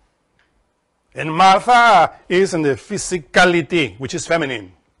 And Martha is in the physicality, which is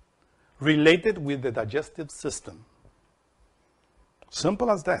feminine, related with the digestive system. Simple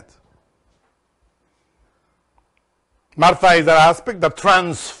as that. Martha is that aspect that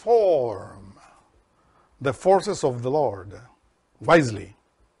transforms the forces of the Lord wisely,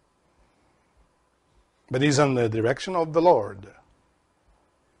 but is in the direction of the Lord.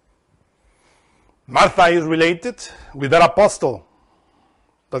 Martha is related with that apostle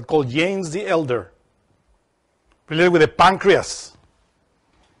that called James the Elder, related with the pancreas.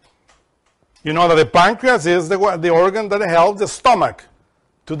 You know that the pancreas is the organ that helps the stomach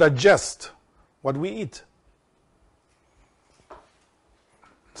to digest what we eat.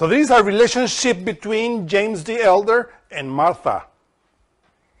 So there is a relationship between James the Elder and Martha,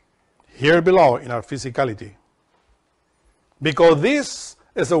 here below in our physicality. Because this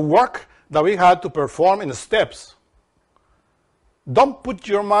is a work that we had to perform in steps. Don't put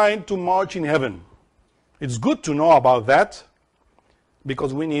your mind too much in heaven. It's good to know about that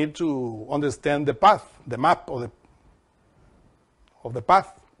because we need to understand the path, the map of the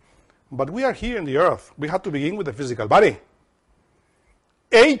path. But we are here in the earth. We have to begin with the physical body.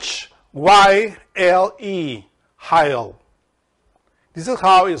 H-Y-L-E, Hyle. This is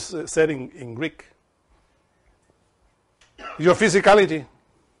how it's said in Greek. Your physicality.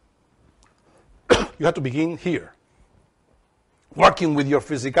 You have to begin here. Working with your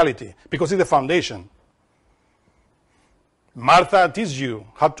physicality, because it's the foundation. Martha teaches you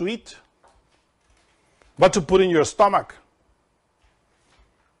how to eat, what to put in your stomach.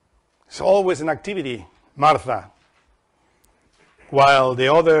 It's always an activity, Martha. While the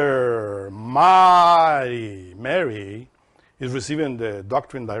other Mary is receiving the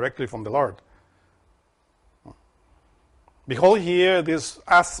doctrine directly from the Lord. Behold here these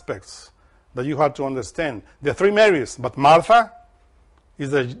aspects that you have to understand. There are 3 Marys, but Martha is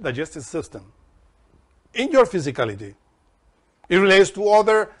the digestive system. In your physicality, it relates to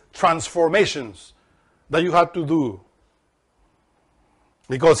other transformations that you have to do.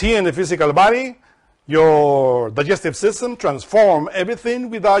 Because here in the physical body, your digestive system transforms everything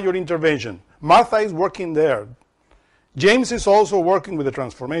without your intervention. Martha is working there. James is also working with the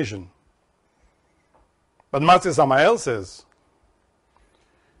transformation. But Master Samael says,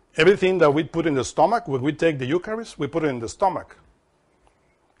 everything that we put in the stomach, when we take the Eucharist, we put it in the stomach.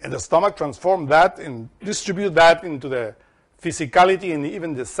 And the stomach transforms that and distributes that into the physicality and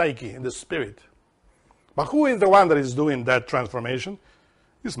even the psyche and the spirit. But who is the one that is doing that transformation?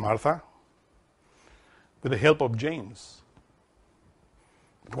 It's Martha, with the help of James.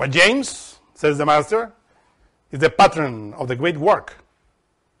 What James, says the Master, is the pattern of the great work.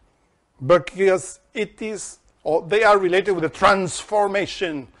 Because it is, or they are related with the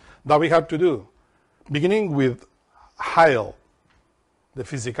transformation that we have to do. Beginning with Hyle, the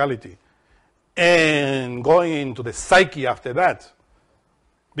physicality, and going into the psyche after that.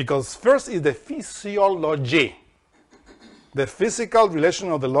 Because first is the physiology, the physical relation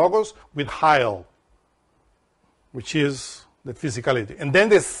of the Logos with Hyle, which is the physicality. And then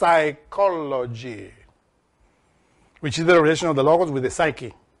the psychology, which is the relation of the Logos with the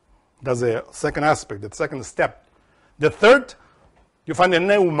psyche. That's the second aspect, the second step. The third, you find the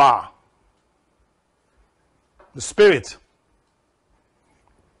pneuma, the spirit.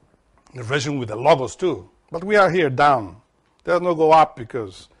 refreshing with the logos too. But we are here down. There's no go up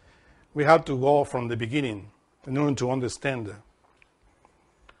because we have to go from the beginning in order to understand.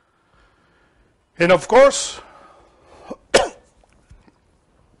 And of course,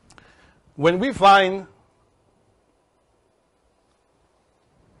 when we find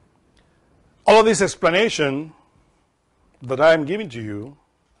all of this explanation that I am giving to you,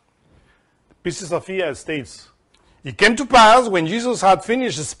 Pistis Sophia states, it came to pass when Jesus had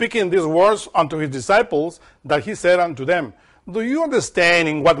finished speaking these words unto his disciples that he said unto them, do you understand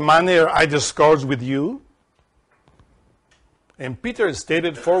in what manner I discourse with you? And Peter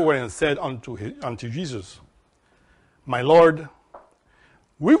stated forward and said unto Jesus, my Lord,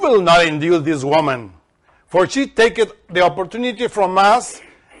 we will not endure this woman, for she taketh the opportunity from us,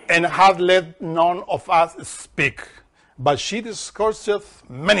 and hath let none of us speak, but she discourseth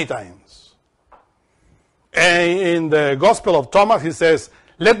many times. And in the Gospel of Thomas, he says,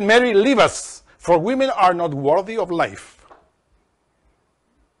 let Mary leave us, for women are not worthy of life.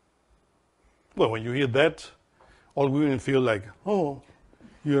 Well, when you hear that, all women feel like, oh,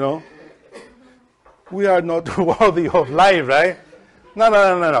 we are not worthy of life, right?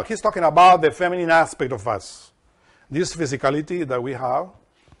 No. He's talking about the feminine aspect of us. This physicality that we have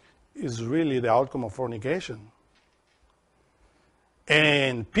is really the outcome of fornication.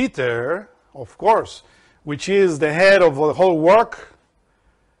 And Peter, of course, which is the head of the whole work,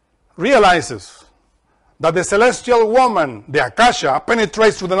 realizes that the celestial woman, the Akasha,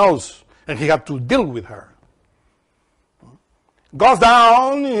 penetrates through the nose, and he had to deal with her. Goes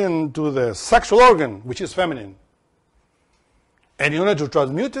down into the sexual organ, which is feminine. And in order to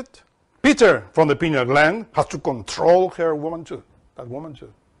transmute it, Peter, from the pineal gland, has to control that woman too.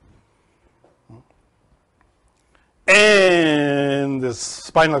 And the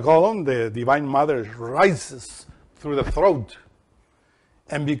spinal column, the Divine Mother, rises through the throat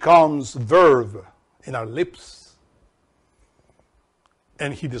and becomes verb in our lips.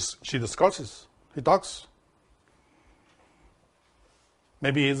 And she discusses, he talks.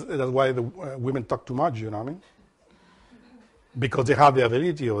 Maybe that's why the women talk too much, you know what I mean? Because they have the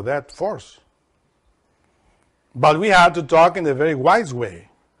ability of that force. But we have to talk in a very wise way.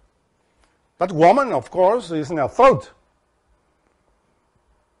 That woman, of course, is in our throat.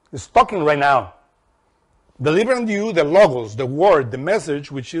 Is talking right now. Delivering you the logos, the word, the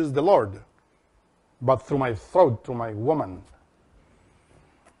message, which is the Lord. But through my throat, through my woman.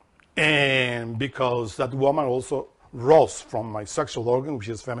 And because that woman also rose from my sexual organ, which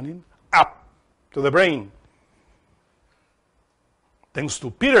is feminine, up to the brain. Thanks to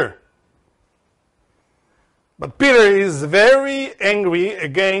Peter. But Peter is very angry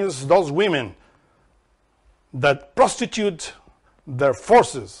against those women that prostitute their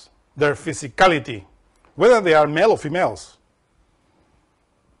forces, their physicality, whether they are male or females.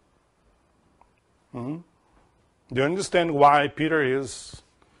 Do you understand why Peter is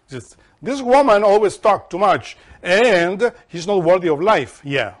just, this woman always talks too much and he's not worthy of life?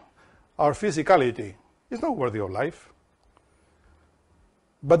 Yeah, our physicality is not worthy of life.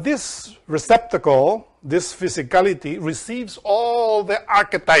 But this receptacle, this physicality, receives all the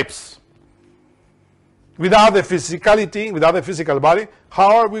archetypes. Without the physicality, without the physical body,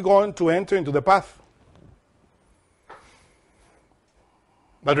 how are we going to enter into the path?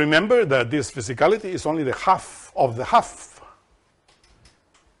 But remember that this physicality is only the half of the half.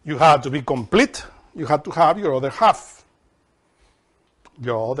 You have to be complete. You have to have your other half,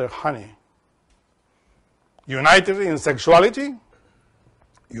 your other honey. United in sexuality,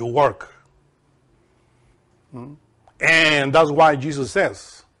 you work. And that's why Jesus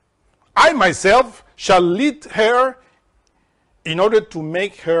says, I myself shall lead her in order to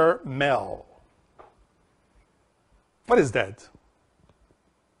make her male. What is that?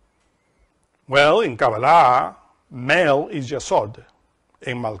 Well, in Kabbalah, male is Yesod,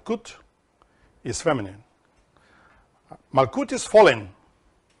 and Malkut is feminine. Malkut is fallen,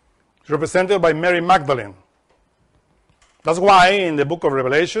 represented by Mary Magdalene. That's why in the book of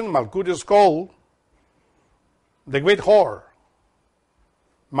Revelation, Malkut is called the great whore,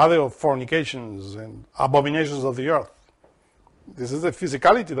 mother of fornications and abominations of the earth. This is the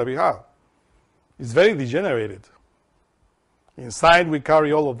physicality that we have. It's very degenerated. Inside we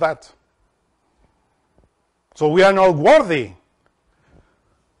carry all of that. So we are not worthy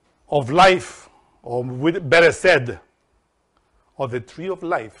of life, or better said, of the tree of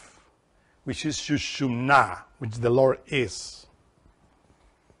life, which is Shushumna, which the Lord is.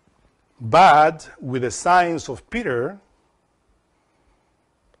 But with the signs of Peter,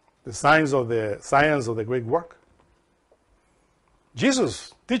 the signs of the science of the great work,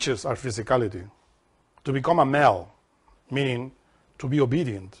 Jesus teaches our physicality to become a male, meaning to be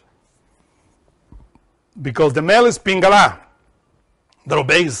obedient, Because the male is Pingala, that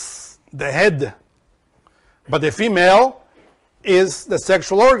obeys the head. But the female is the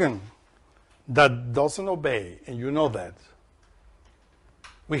sexual organ that doesn't obey, and you know that.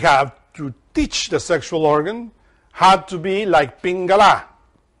 We have to teach the sexual organ how to be like Pingala,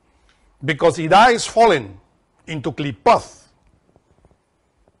 because Ida is fallen into Klipoth.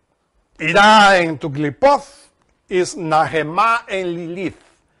 Ida into Klipoth is Nahema and Lilith,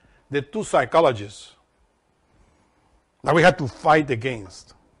 the two psychologists that we had to fight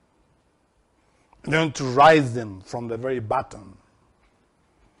against. Learn to rise them from the very bottom.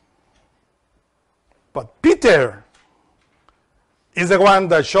 But Peter is the one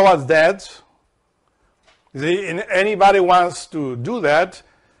that showed us that. If anybody wants to do that,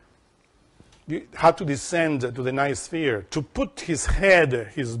 you have to descend to the ninth sphere, to put his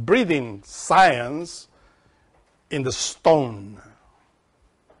head, his breathing science, in the stone,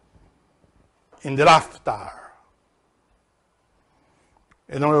 in the laughter,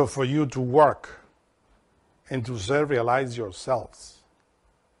 in order for you to work and to self-realize yourselves.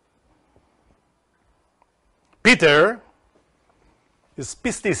 Peter is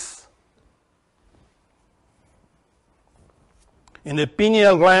pistis. In the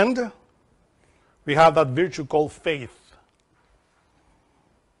pineal gland, we have that virtue called faith.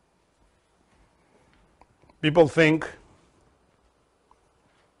 People think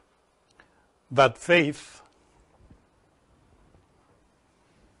that faith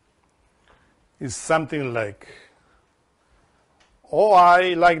is something like, oh,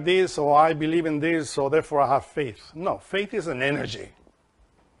 I like this, or I believe in this, so therefore I have faith. No, faith is an energy.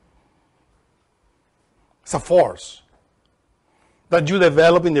 It's a force that you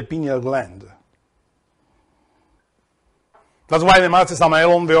develop in the pineal gland. That's why the Master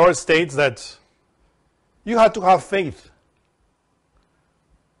Samael on the earth states that you have to have faith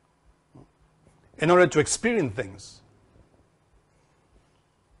in order to experience things.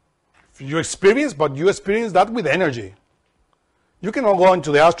 You experience, but you experience that with energy. You cannot go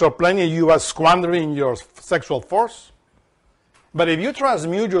into the astral plane and you are squandering your sexual force. But if you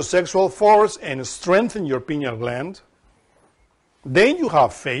transmute your sexual force and strengthen your pineal gland, then you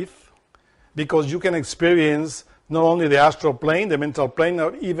have faith, because you can experience not only the astral plane, the mental plane,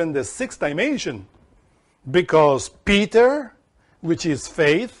 or even the sixth dimension. Because Peter, which is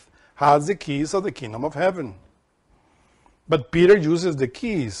faith, has the keys of the kingdom of heaven. But Peter uses the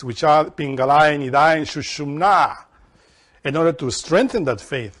keys, which are Pingala and Ida and Shushumna, in order to strengthen that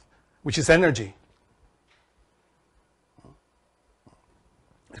faith, which is energy.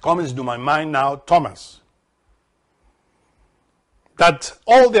 It comes into my mind now, Thomas. That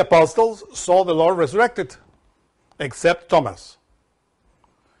all the apostles saw the Lord resurrected, except Thomas.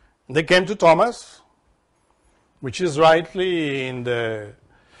 They came to Thomas, which is rightly in the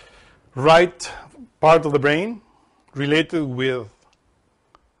right part of the brain, related with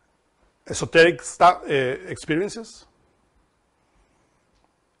esoteric experiences.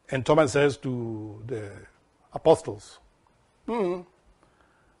 And Thomas says to the apostles,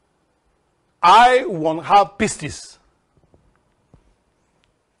 I won't have pistis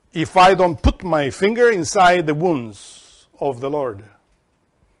if I don't put my finger inside the wounds of the Lord.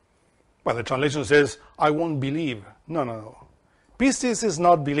 Well, the translation says, I won't believe. No. Pistis is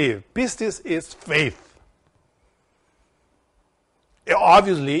not belief. Pistis is faith.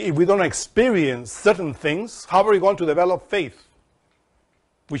 Obviously, if we don't experience certain things, how are we going to develop faith?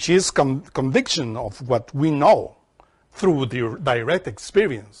 Which is conviction of what we know through the direct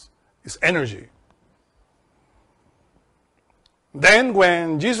experience. It's energy. Then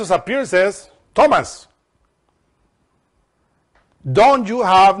when Jesus appears, says, Thomas, don't you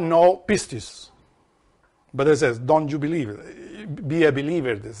have no pistis? But it says, don't you believe? Be a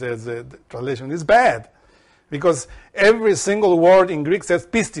believer. It says the translation is bad. Because every single word in Greek says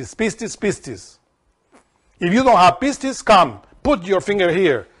pistis, pistis, pistis. If you don't have pistis, come, put your finger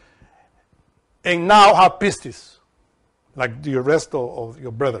here, and now have pistis, like the rest of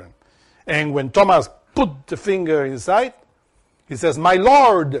your brethren. And when Thomas put the finger inside, he says, my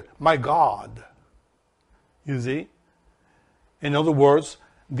Lord, my God. You see? In other words,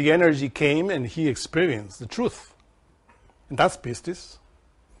 the energy came and he experienced the truth. And that's pistis,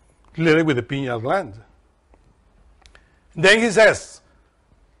 clearly with the pineal gland. Then he says,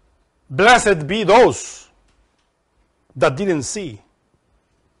 blessed be those that didn't see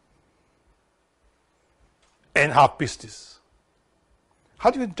and have pistis. How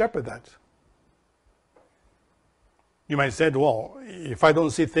do you interpret that? You might say, well, if I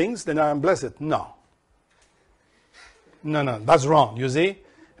don't see things, then I am blessed. No, that's wrong, you see?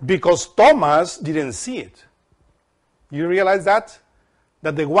 Because Thomas didn't see it. You realize that?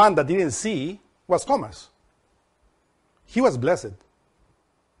 That the one that didn't see was Thomas. he was blessed.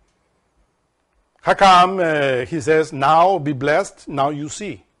 How come he says, now be blessed, now you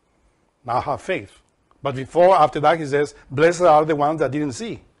see, now have faith. But after that, he says, blessed are the ones that didn't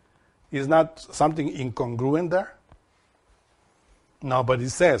see. Is not something incongruent there? No, but it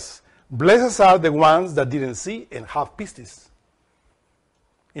says, blessed are the ones that didn't see and have pistis.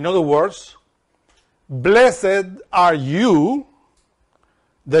 In other words, blessed are you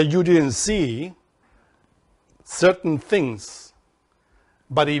that you didn't see certain things.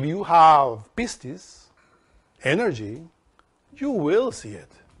 But if you have pistis, energy, you will see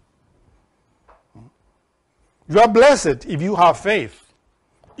it. You are blessed if you have faith,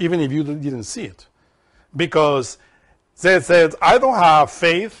 even if you didn't see it. Because it says, I don't have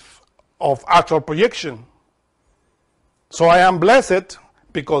faith of actual projection. So I am blessed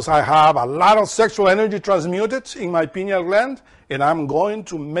because I have a lot of sexual energy transmuted in my pineal gland, and I'm going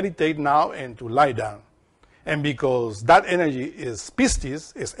to meditate now and to lie down. And because that energy is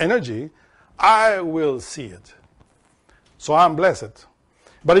pistis, is energy, I will see it. So I'm blessed.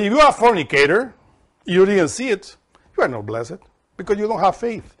 But if you are a fornicator, you didn't see it, you are not blessed because you don't have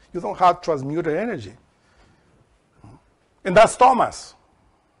faith. You don't have transmuted energy. And that's Thomas.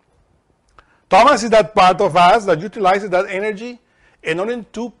 Thomas is that part of us that utilizes that energy in order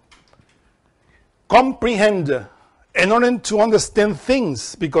to comprehend, in order to understand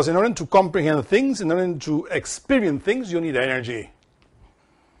things. Because in order to comprehend things, in order to experience things, you need energy.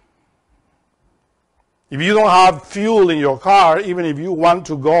 If you don't have fuel in your car, even if you want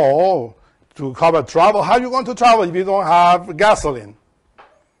to go to cover travel, how are you going to travel if you don't have gasoline?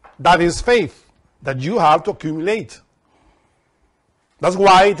 That is faith that you have to accumulate. That's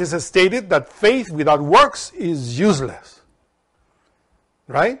why it is stated that faith without works is useless.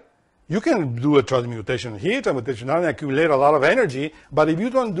 Right? You can do a transmutation here, transmutation and accumulate a lot of energy, but if you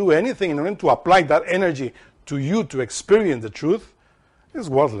don't do anything in order to apply that energy to you to experience the truth, it's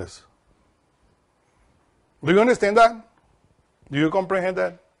worthless. Do you understand that? Do you comprehend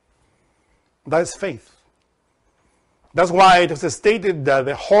that? That is faith. That's why it is stated that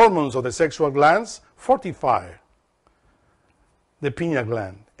the hormones of the sexual glands fortify the pineal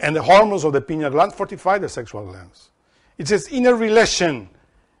gland. And the hormones of the pineal gland fortify the sexual glands. It says inner relation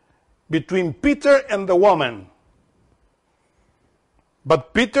between Peter and the woman.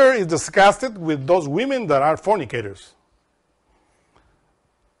 But Peter is disgusted with those women that are fornicators.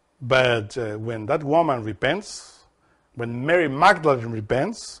 But when that woman repents, when Mary Magdalene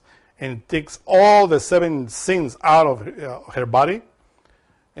repents, and takes all the 7 sins out of her body,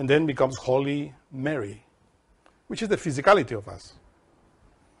 and then becomes Holy Mary, which is the physicality of us.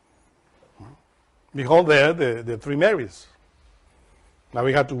 Behold there the 3 Marys that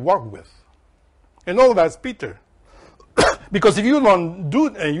we have to work with. And all that's Peter. Because if you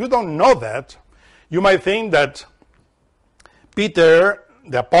don't know that, you might think that Peter,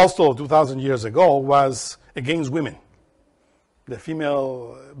 the apostle 2,000 years ago, was against women, the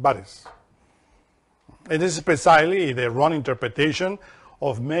female bodies. And this is precisely the wrong interpretation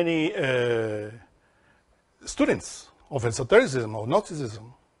of many students of esotericism, of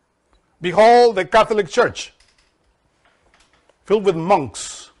Gnosticism. Behold the Catholic Church, filled with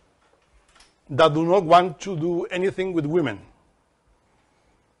monks that do not want to do anything with women,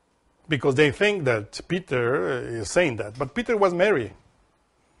 because they think that Peter is saying that. But Peter was married.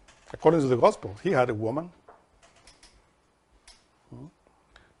 According to the gospel, he had a woman.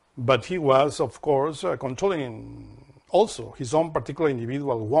 But he was, of course, controlling also his own particular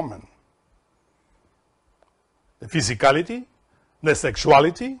individual woman. The physicality, the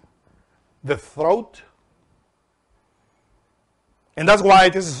sexuality, the throat. And that's why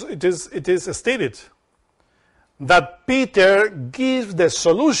it is stated that Peter gives the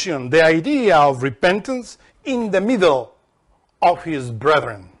solution, the idea of repentance, in the middle of his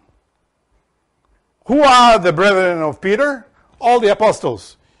brethren. Who are the brethren of Peter? All the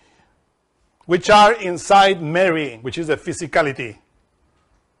apostles, which are inside Mary, which is the physicality,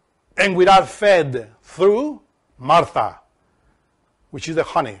 and we are fed through Martha, which is the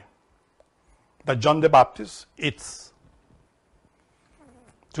honey that John the Baptist eats,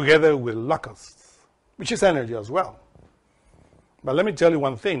 together with locusts, which is energy as well. But let me tell you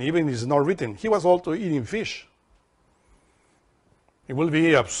one thing, even if it's not written, he was also eating fish. It will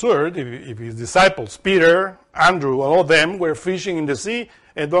be absurd if his disciples, Peter, Andrew, all of them were fishing in the sea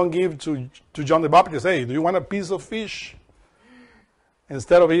and don't give to John the Baptist, hey, do you want a piece of fish?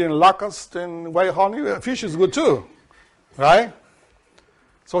 Instead of eating locust and white honey, fish is good too, right?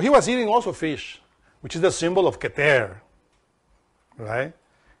 So he was eating also fish, which is the symbol of Keter, right?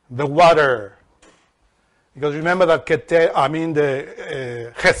 The water. Because remember that Keter,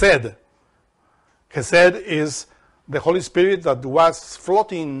 the Chesed. Chesed is the Holy Spirit that was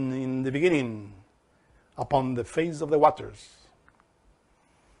floating in the beginning upon the face of the waters.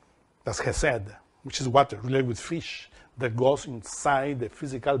 That's Hesed, which is water, related with fish, that goes inside the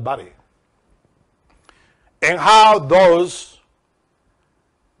physical body. And how those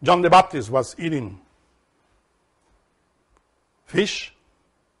John the Baptist was eating fish,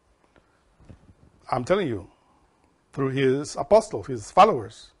 I'm telling you, through his apostles, his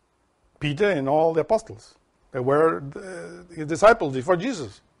followers, Peter and all the apostles. They were his disciples before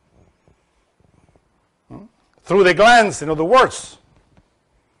Jesus. Through the glands, in other words.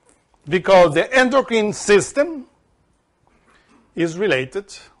 Because the endocrine system is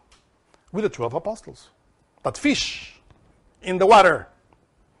related with the 12 apostles. That fish in the water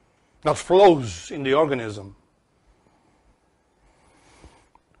that flows in the organism.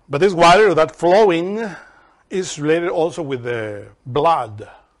 But this water, that flowing, is related also with the blood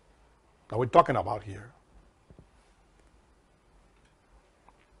that we're talking about here.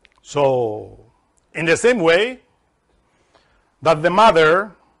 So, in the same way that the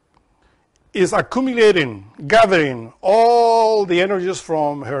mother is accumulating, gathering all the energies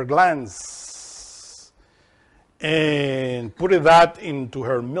from her glands and putting that into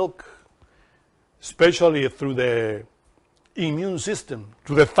her milk, especially through the immune system,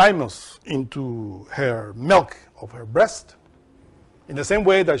 to the thymus, into her milk of her breast, in the same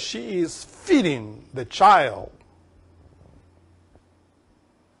way that she is feeding the child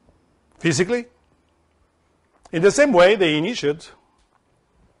physically, in the same way the initiate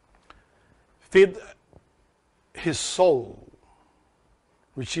feed his soul,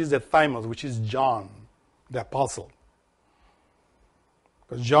 which is the thymus, which is John the Apostle.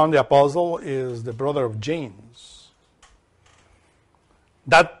 Because John the Apostle is the brother of James.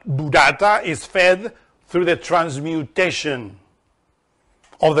 That burrata is fed through the transmutation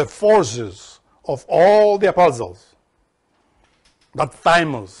of the forces of all the apostles. That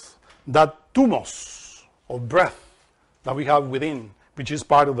thymus, that thumos of breath that we have within, which is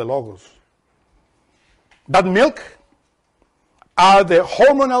part of the Logos. That milk are the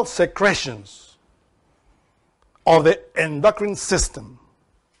hormonal secretions of the endocrine system.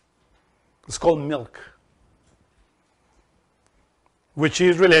 It's called milk, which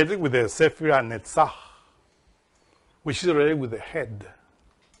is related with the Sephira Netzach, which is related with the head.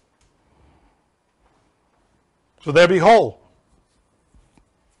 So there behold,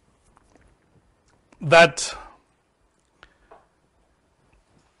 that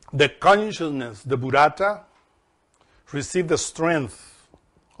the consciousness, the burrata, received the strength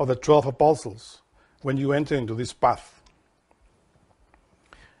of the 12 apostles when you enter into this path.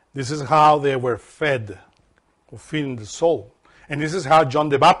 This is how they were fed, or feeding the soul. And this is how John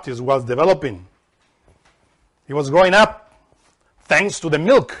the Baptist was developing. He was growing up thanks to the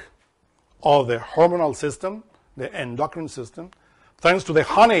milk of the hormonal system, the endocrine system, thanks to the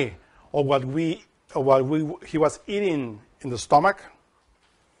honey of what he was eating in the stomach,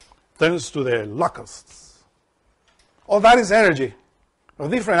 thanks to the locusts. All that is energy of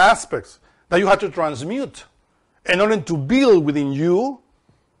different aspects that you have to transmute in order to build within you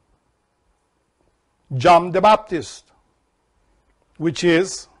John the Baptist, which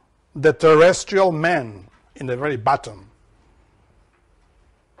is the terrestrial man in the very bottom.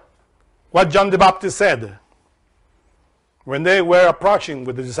 What John the Baptist said when they were approaching,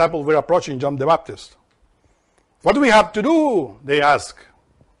 when the disciples were approaching John the Baptist. What do we have to do? They ask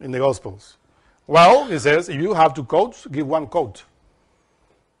in the Gospels. Well, he says, if you have 2 coats, give 1 coat.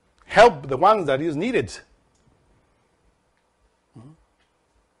 Help the ones that is needed.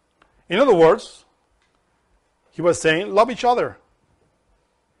 In other words, he was saying, love each other.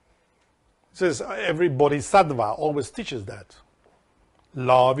 He says, every bodhisattva always teaches that.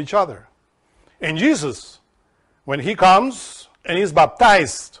 Love each other. And Jesus, when he comes and is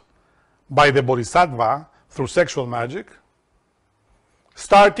baptized by the bodhisattva through sexual magic,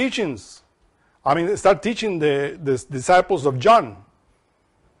 start teaching the disciples of John.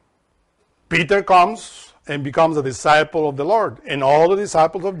 Peter comes and becomes a disciple of the Lord, and all the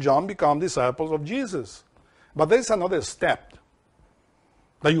disciples of John become disciples of Jesus. But there's another step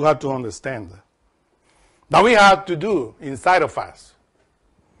that you have to understand, that we have to do inside of us.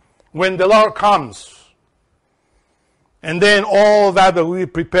 When the Lord comes, and then all that we're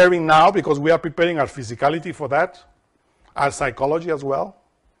preparing now, because we are preparing our physicality for that, our psychology as well.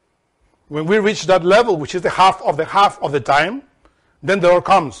 When we reach that level, which is the half of the time, then the Lord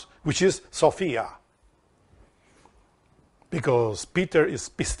comes, which is Sophia. Because Peter is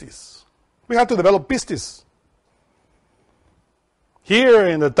pistis. We have to develop pistis. Here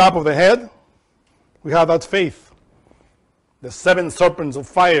in the top of the head, we have that faith. The 7 serpents of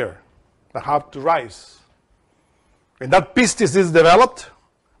fire that have to rise. when that pistis is developed,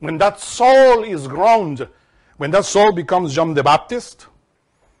 when that soul is grown, when that soul becomes John the Baptist,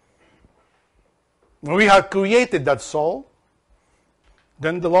 when we have created that soul,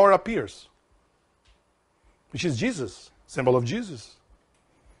 then the Lord appears, which is Jesus, symbol of Jesus.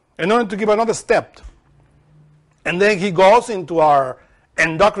 In order to give another step. And then he goes into our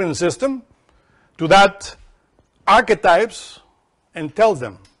endocrine system, to that archetypes, and tells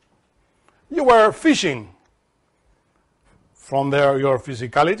them, you were fishing from your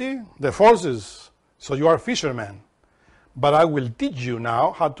physicality, the forces, so you are fishermen. But I will teach you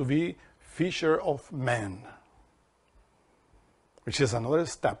now how to be fisher of men, which is another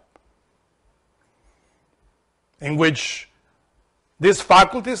step in which these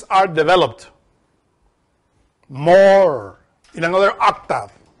faculties are developed more in another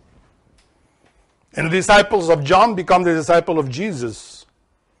octave. And the disciples of John become the disciple of Jesus.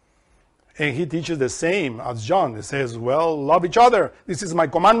 And he teaches the same as John. He says, well, love each other. This is my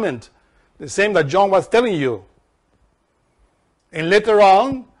commandment. The same that John was telling you. And later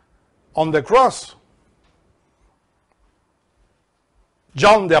on the cross,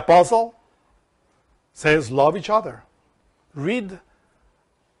 John the Apostle says, love each other. Read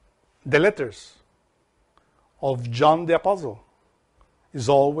the letters of John the Apostle. He's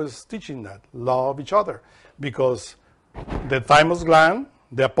always teaching that. Love each other. Because the thymus gland,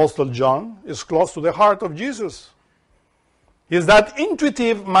 the Apostle John, is close to the heart of Jesus. He's that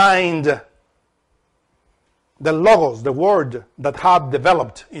intuitive mind, the logos, the word that have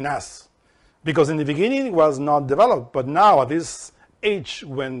developed in us. Because in the beginning it was not developed, but now at this age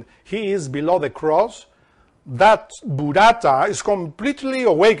when he is below the cross, that burrata is completely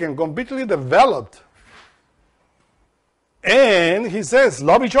awakened, completely developed. And he says,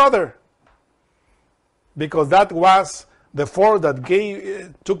 love each other. Because that was the force that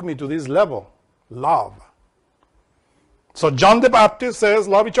took me to this level. Love. So John the Baptist says,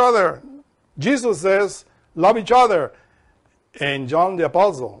 love each other. Jesus says, love each other. And John the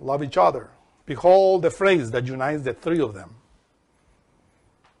Apostle, love each other. Behold the phrase that unites the three of them.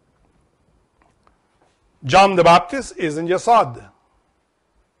 John the Baptist is in Yesod.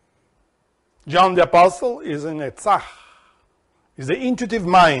 John the Apostle is in Etzach. Is the intuitive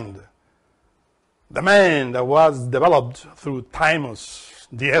mind. The man that was developed through thymus,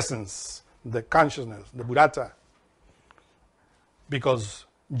 the essence, the consciousness, the burrata. Because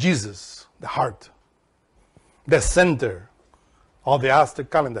Jesus, the heart, the center of the Aztec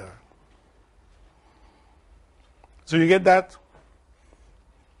calendar. So you get that?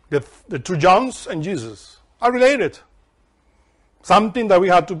 The two Johns and Jesus are related. Something that we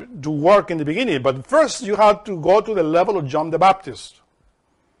had to work in the beginning. But first you had to go to the level of John the Baptist.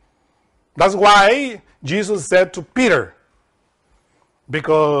 That's why Jesus said to Peter,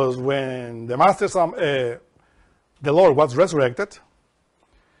 because when the Master, the Lord was resurrected,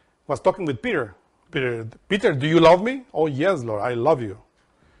 was talking with Peter. Peter, do you love me? Oh yes, Lord, I love you.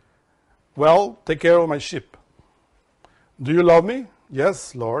 Well, take care of my sheep. Do you love me?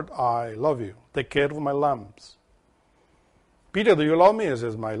 Yes, Lord, I love you. Take care of my lambs. Peter, do you love me? He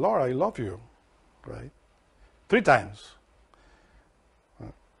says, my Lord, I love you. Right? 3 times.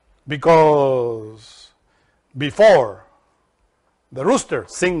 Because before the rooster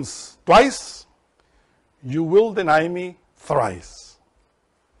sings twice, you will deny me thrice.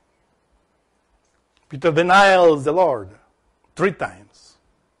 Peter denies the Lord 3 times.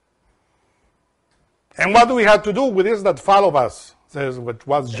 And what do we have to do with this that follow us? Says what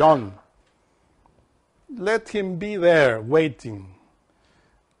was John. Let him be there waiting.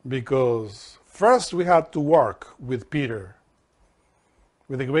 Because first we had to work with Peter.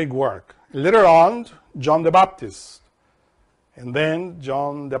 With a great work. Later on, John the Baptist. And then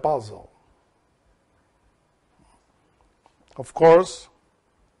John the Apostle. Of course,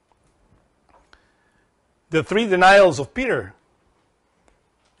 the 3 denials of Peter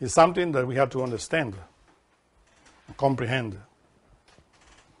is something that we have to understand, comprehend.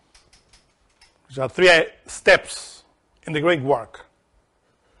 There are 3 steps in the great work.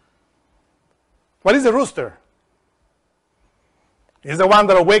 What is the rooster? It's the one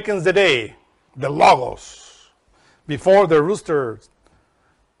that awakens the day, the logos. Before the rooster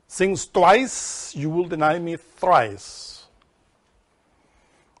sings twice, you will deny me thrice.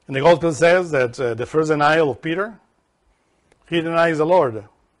 And the Gospel says that the first denial of Peter, he denies the Lord.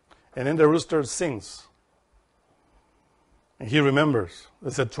 And then the rooster sings. And he remembers. They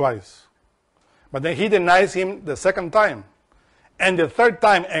said twice. But then he denies him the second time. And the third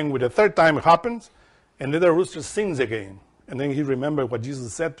time, and with the third time it happens, and then the rooster sings again. And then he remembered what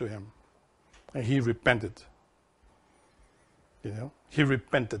Jesus said to him. And he repented. You know, he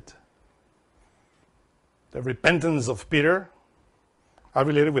repented. the repentance of Peter, are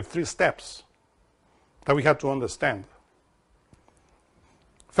related with 3 steps that we have to understand.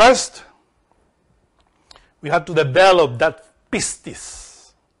 First, we have to develop that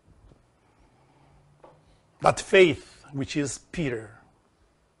pistis, that faith which is Peter,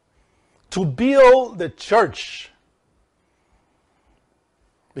 to build the church.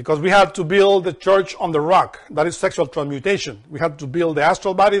 Because we have to build the church on the rock. That is sexual transmutation. We have to build the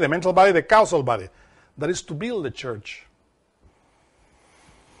astral body, the mental body, the causal body. That is to build the church.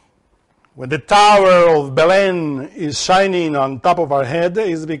 When the tower of Belen is shining on top of our head,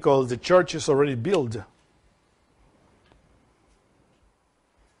 is because the church is already built.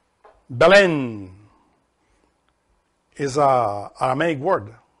 Belen is an Aramaic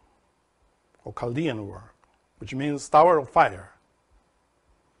word, or Chaldean word, which means tower of fire.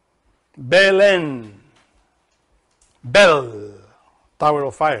 Belen, Bel, tower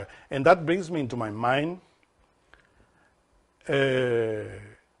of fire. And that brings me into my mind the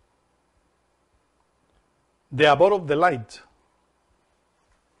abode of the light.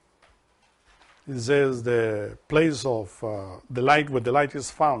 It says the place of the light where the light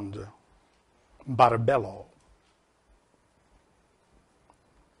is found, Barbello.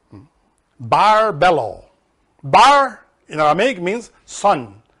 Barbello. Bar in Aramaic means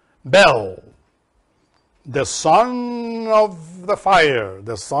sun. Bel, the son of the fire,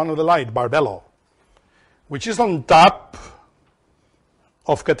 the son of the light, Barbello, which is on top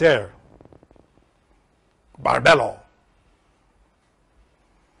of Keter. Barbello.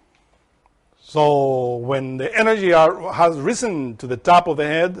 So when the energy has risen to the top of the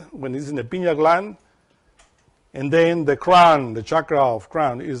head, when it's in the pineal gland, and then the crown, the chakra of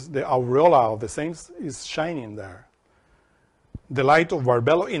crown, is the aureola of the saints, is shining there. The light of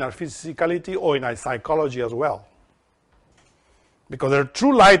Barbello in our physicality or in our psychology as well. Because the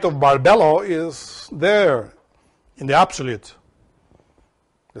true light of Barbello is there in the absolute,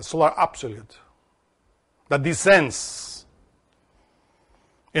 the solar absolute, that descends.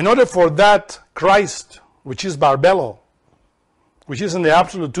 In order for that Christ, which is Barbello, which is in the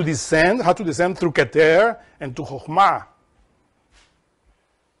absolute, to descend, how to descend through Keter and to Chokhmah,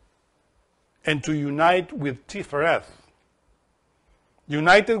 and to unite with Tifereth.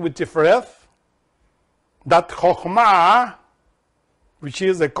 United with Tifereth, that Chokhmah, which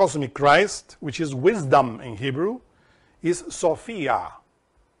is the cosmic Christ, which is wisdom in Hebrew, is Sophia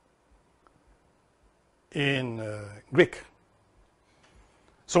in Greek.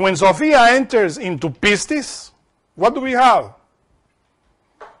 So when Sophia enters into Pistis, what do we have?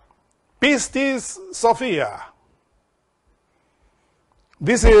 Pistis Sophia.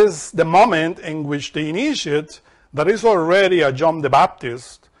 This is the moment in which the initiate, that is already a John the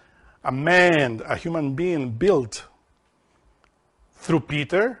Baptist, a man, a human being built through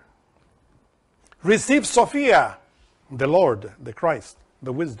Peter, receives Sophia, the Lord, the Christ,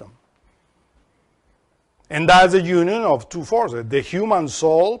 the wisdom. And that's a union of 2 forces, the human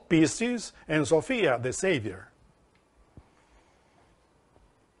soul, Pistis, and Sophia, the Savior.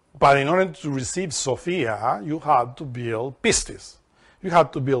 But in order to receive Sophia, you have to build Pistis. You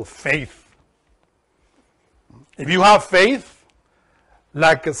have to build faith. If you have faith,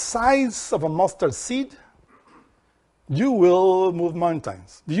 like the size of a mustard seed, you will move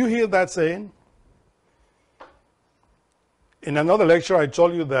mountains. Do you hear that saying? In another lecture, I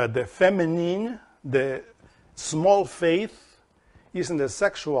told you that the feminine, the small faith, is in the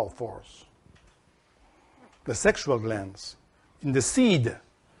sexual force, the sexual glands, in the seed.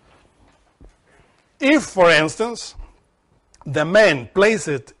 If, for instance, the man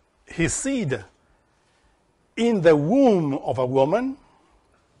places his seed in the womb of a woman,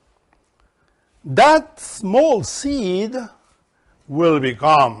 that small seed will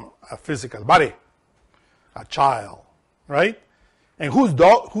become a physical body, a child, right? And who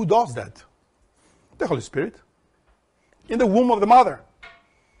does that? The Holy Spirit. In the womb of the mother.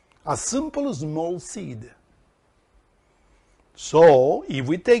 A simple small seed. So, if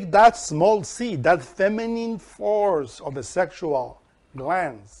we take that small seed, that feminine force of the sexual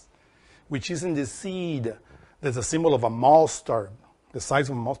glands, which is in the seed, there's a symbol of a mustard, the size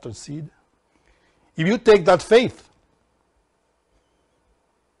of a mustard seed. If you take that faith,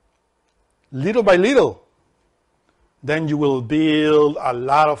 little by little, then you will build a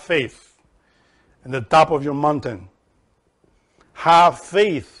lot of faith in the top of your mountain. Have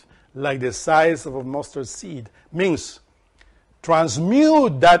faith like the size of a mustard seed. Means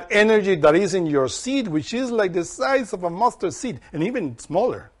transmute that energy that is in your seed, which is like the size of a mustard seed, and even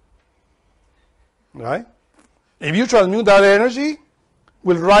smaller. Right? If you transmute that energy,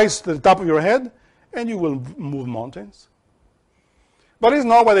 will rise to the top of your head, and you will move mountains. But it's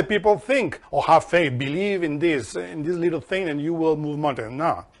not what the people think. Or have faith, believe in this little thing, and you will move mountains.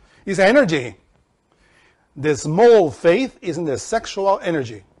 No. It's energy. The small faith is in the sexual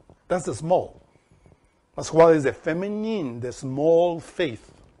energy. That's the small. That's what is the feminine, the small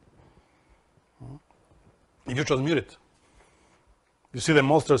faith. If you transmute it. You see the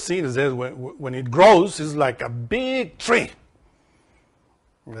mustard seed, it says when it grows, it's like a big tree.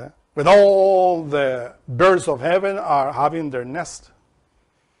 Yeah? With all the birds of heaven are having their nest.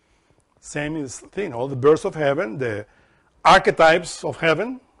 Same thing, all the birds of heaven, the archetypes of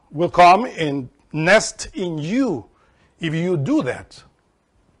heaven will come and nest in you if you do that.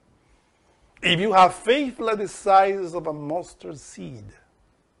 If you have faith like the size of a mustard seed.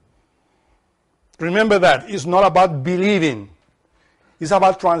 Remember that. It's not about believing. It's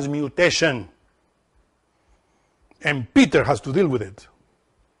about transmutation. And Peter has to deal with it.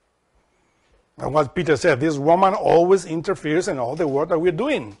 And what Peter said, this woman always interferes in all the work that we're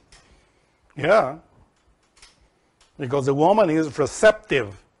doing. Yeah. Because the woman is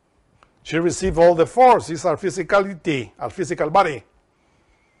receptive. She receives all the force. It's our physicality, our physical body.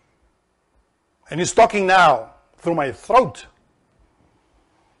 And it's talking now through my throat.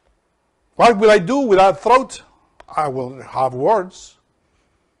 What will I do without throat? I will have words.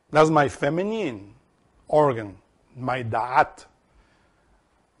 That's my feminine organ, my da'at.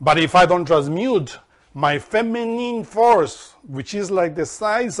 But if I don't transmute my feminine force, which is like the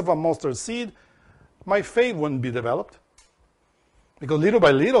size of a mustard seed, my faith won't be developed. Because little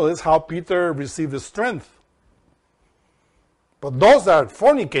by little is how Peter received the strength. But those that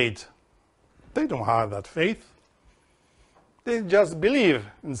fornicate, they don't have that faith. They just believe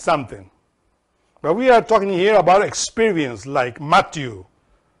in something. But we are talking here about experience, like Matthew,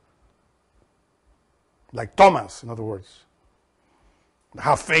 like Thomas, in other words.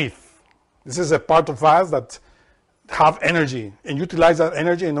 Have faith. This is a part of us that have energy and utilize that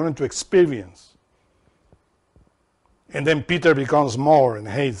energy in order to experience. And then Peter becomes more and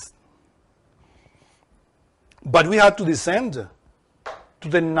hates. But we have to descend to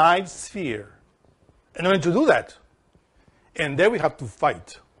the ninth sphere in order to do that. And there we have to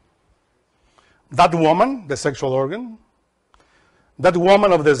fight. That woman, the sexual organ, that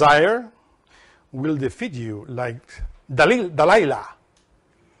woman of desire will defeat you like Delilah.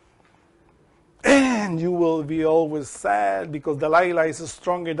 And you will be always sad because Delilah is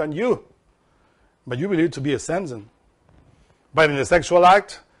stronger than you. But you believe to be a Samson. But in the sexual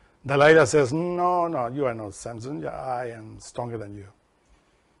act, Delilah says, no, you are not Samson. I am stronger than you.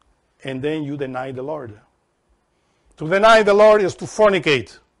 And then you deny the Lord. To deny the Lord is to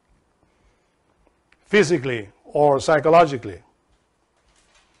fornicate. Physically or psychologically.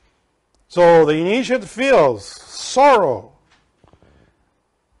 So the initiate feels sorrow.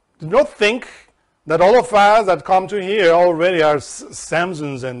 Do not think that all of us that come to here already are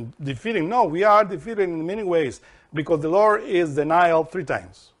Samsons and defeating. No, we are defeated in many ways because the Lord is denied 3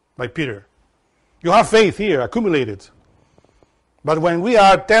 times by Peter. You have faith here, accumulated. But when we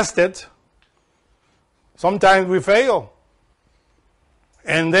are tested, sometimes we fail.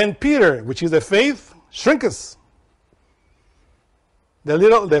 And then Peter, which is the faith, shrinks.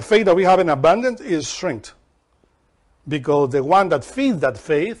 The faith that we have in abundance is shrinked. Because the one that feeds that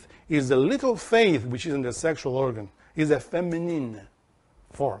faith is the little faith which is in the sexual organ. Is a feminine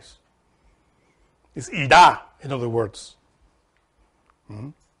force. It's ida, in other words.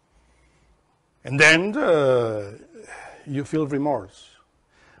 And then you feel remorse.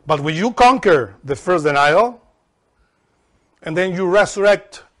 But when you conquer the first denial, and then you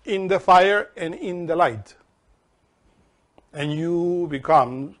resurrect in the fire and in the light, and you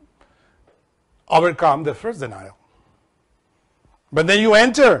overcome the first denial. But then you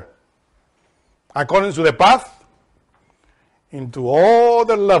enter, according to the path, into all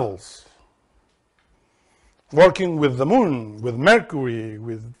the levels, working with the moon, with Mercury,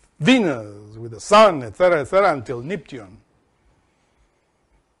 with Venus, with the sun, etc., until Neptune.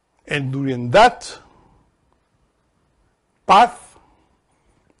 And during that path,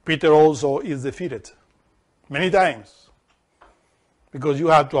 Peter also is defeated many times because you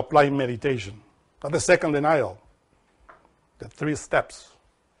have to apply meditation. That's the second denial, the 3 steps.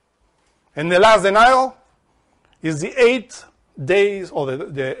 And the last denial is the 8 days or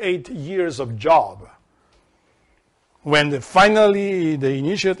the 8 years of Job, when finally the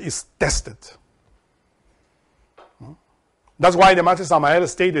initiate is tested. That's why the Master Samael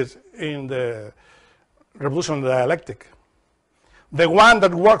stated in the Revolution of the Dialectic, the one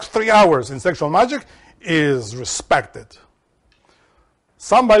that works 3 hours in sexual magic is respected.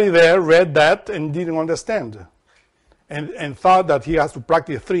 Somebody there read that and didn't understand and thought that he has to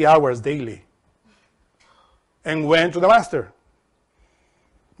practice 3 hours daily and went to the master.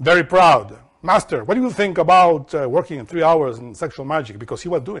 very proud. Master, what do you think about working 3 hours in sexual magic? Because he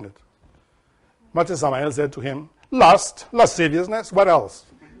was doing it. Master Samael said to him, lust, lasciviousness, what else?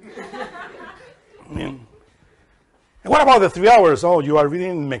 I mean, and what about the 3 hours? Oh, you are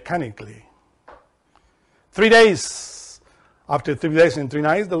reading mechanically. 3 days, after 3 days and 3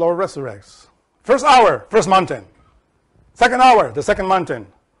 nights, the Lord resurrects. First hour, first mountain. Second hour, the second mountain.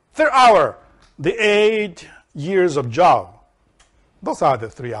 Third hour, the 8 years of Job. Those are the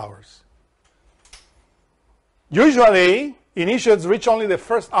 3 hours. Usually, initiates reach only the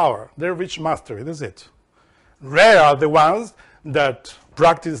first hour. They reach mastery, that's it. Rare are the ones that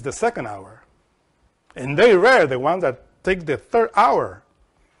practice the second hour. And very rare the ones that take the third hour.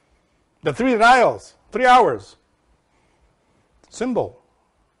 The 3 dials, 3 hours. Symbol.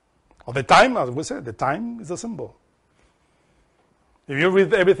 Of the time, as we said, the time is a symbol. If you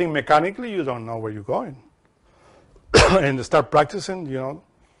read everything mechanically, you don't know where you're going. And start practicing, you know.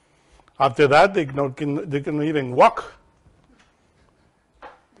 After that, they can even walk.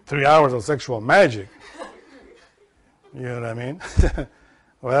 3 hours of sexual magic. You know what I mean?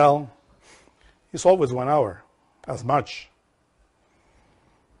 Well, it's always 1 hour, as much.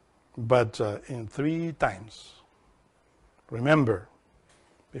 But in 3 times. Remember,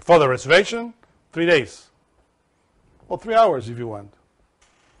 before the resurrection, 3 days. Or 3 hours if you want.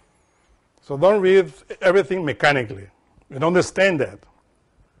 So don't read everything mechanically. You understand that.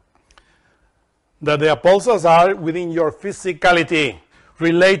 That the apostles are within your physicality,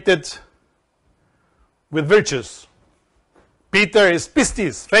 related with virtues. Peter is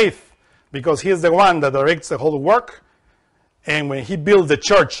pistis, faith, because he is the one that directs the whole work. And when he builds the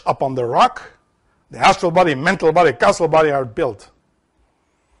church upon the rock, the astral body, mental body, causal body are built.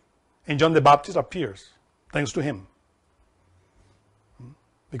 And John the Baptist appears, thanks to him.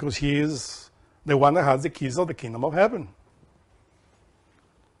 Because he is the one that has the keys of the kingdom of heaven.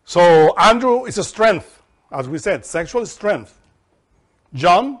 So Andrew is a strength, as we said, sexual strength.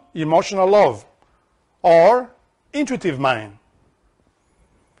 John, emotional love, or intuitive mind.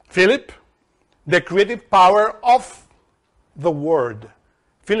 Philip, the creative power of the word.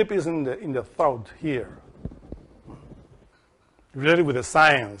 Philip is in the throat here, related with the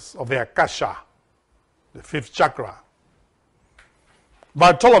science of the Akasha, the 5th chakra.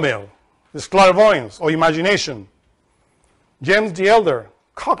 Bartholomew, his clairvoyance or imagination. James the Elder,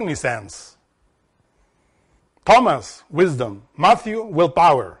 cognizance. Thomas, wisdom. Matthew,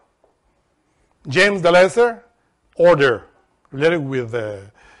 willpower. James the Lesser, order, related with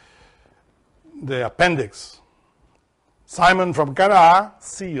the appendix. Simon from Cana,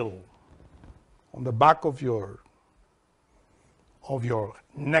 seal, on the back of your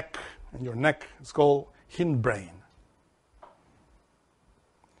neck, and your neck is called hindbrain.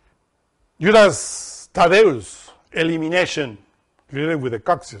 Judas Thaddeus, elimination, related with the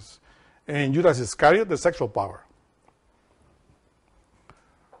coccyx. And Judas Iscariot, the sexual power.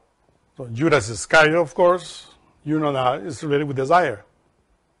 So Judas Iscariot, of course, you know that, is related with desire.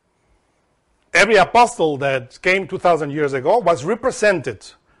 Every apostle that came 2,000 years ago was represented,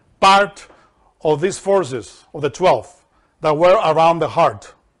 part of these forces of the 12 that were around the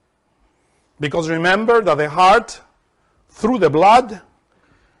heart. Because remember that the heart, through the blood,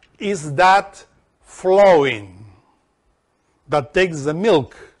 is that flowing that takes the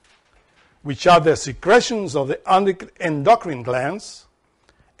milk, which are the secretions of the endocrine glands,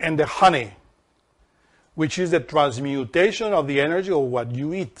 and the honey, which is the transmutation of the energy of what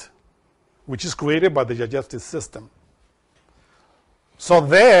you eat, which is created by the digestive system. So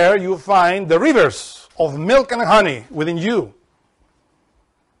there you find the rivers of milk and honey within you,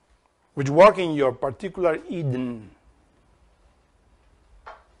 which work in your particular Eden.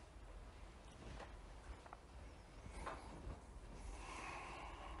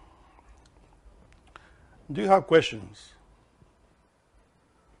 Do you have questions?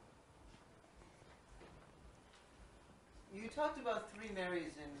 You talked about 3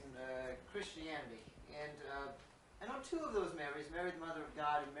 Marys in Christianity, and I know 2 of those Marys, Mary the Mother of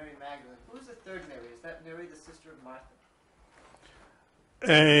God and Mary Magdalene. Who's the 3rd Mary? Is that Mary the sister of Martha?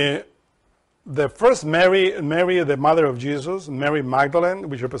 The first Mary, the mother of Jesus, Mary Magdalene,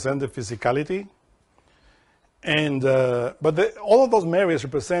 which represents the physicality. And but all of those Marys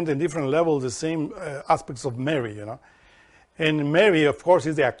represent in different levels the same aspects of Mary, you know. And Mary, of course,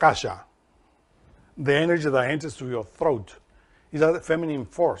 is the Akasha, the energy that enters through your throat. Is that feminine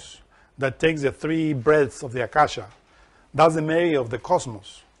force that takes the 3 breaths of the Akasha. That's the Mary of the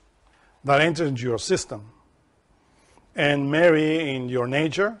cosmos that enters into your system. And Mary in your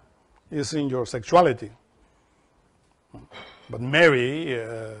nature is in your sexuality. But Mary,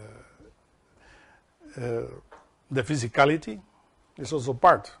 the physicality, is also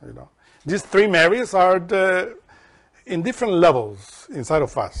part, These three Marys are in different levels inside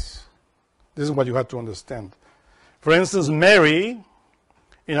of us. This is what you have to understand. For instance, Mary,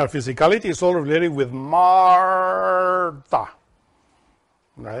 in our physicality, is all related with Martha,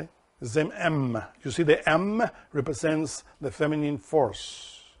 right? The same M. You see the M represents the feminine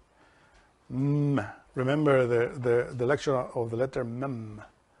force. M. Remember the lecture of the letter Mem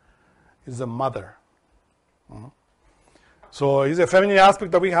is the mother. So it's a feminine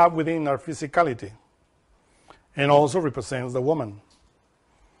aspect that we have within our physicality, and also represents the woman.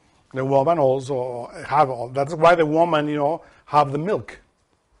 The woman also that's why the woman, have the milk,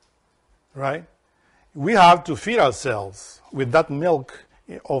 right? We have to feed ourselves with that milk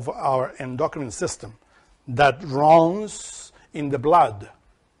of our endocrine system that runs in the blood.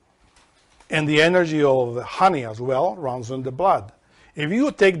 And the energy of the honey as well runs in the blood. If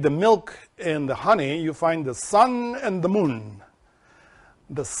you take the milk and the honey, you find the sun and the moon,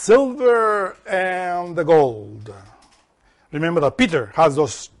 the silver and the gold. Remember that Peter has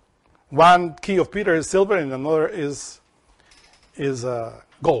those. One key of Peter is silver and another is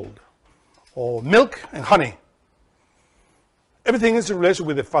gold, or milk and honey. Everything is in relation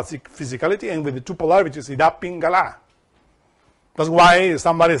with the physicality and with the two polarities, ida pingala. That's why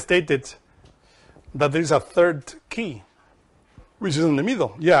somebody stated that there is a third key, which is in the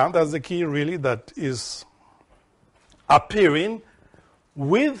middle. Yeah, that's the key really that is appearing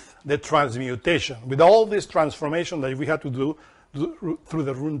with the transmutation, with all this transformation that we had to do through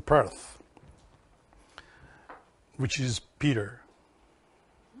the Rune Perth, which is Peter,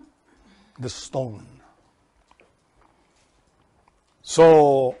 the stone.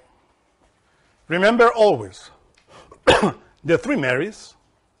 So remember always, the three Marys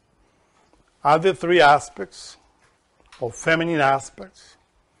are the three aspects, or feminine aspects,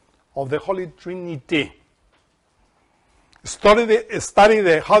 of the Holy Trinity. Study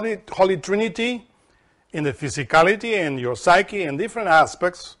the Holy Trinity in the physicality and your psyche and different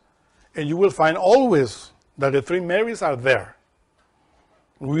aspects, and you will find always that the three Marys are there.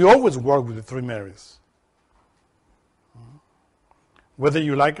 We always work with the three Marys, whether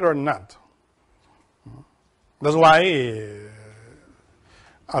you like it or not. That's why,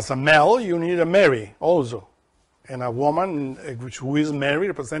 as a male, you need a Mary also. And a woman who is Mary,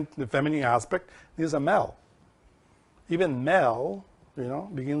 representing the feminine aspect, is a male. Even male,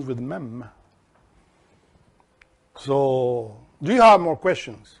 begins with mem. So, do you have more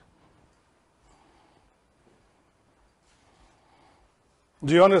questions?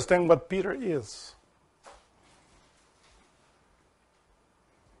 Do you understand what Peter is?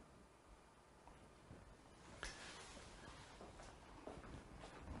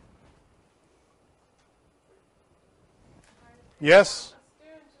 Yes? A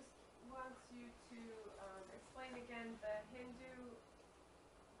student just wants you to explain again the Hindu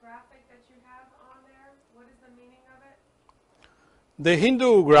graphic that you have on there. What is the meaning of it? The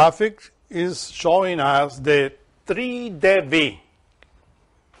Hindu graphic is showing us the three Devi.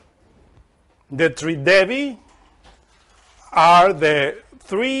 The three Devi are the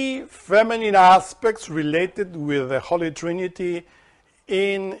three feminine aspects related with the Holy Trinity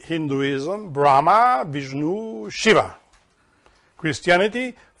in Hinduism: Brahma, Vishnu, Shiva.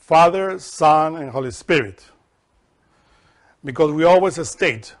 Christianity, Father, Son, and Holy Spirit. Because we always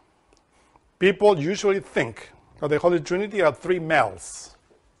state, people usually think that the Holy Trinity are three males.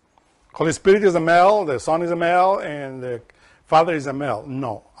 Holy Spirit is a male, the Son is a male, and the Father is a male.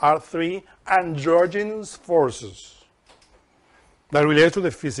 No, are three androgynous forces that relate to the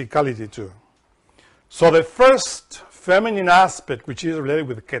physicality too. So the first feminine aspect, which is related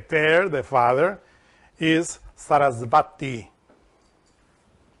with Keter, the Father, is Sarasvati,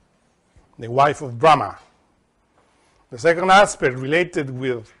 the wife of Brahma. The second aspect related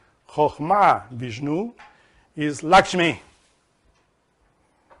with Chokhmah, Vishnu, is Lakshmi,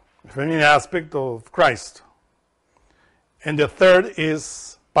 the feminine aspect of Christ. And the third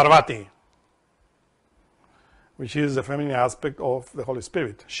is Parvati, which is the feminine aspect of the Holy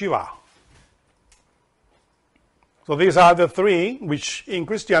Spirit, Shiva. So these are the three, which in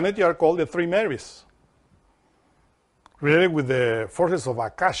Christianity are called the three Marys, related with the forces of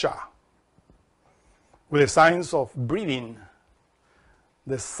Akasha, with the science of breathing.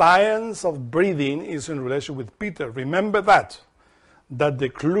 The science of breathing is in relation with Peter. Remember that the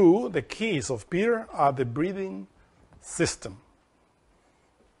clue, the keys of Peter are the breathing system,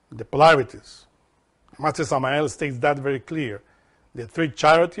 the polarities. Master Samael states that very clear. The three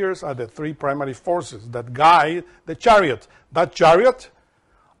charioteers are the three primary forces that guide the chariot. That chariot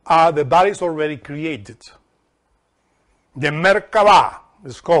are the bodies already created. The Merkabah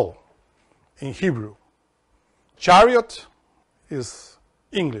is called in Hebrew. Chariot is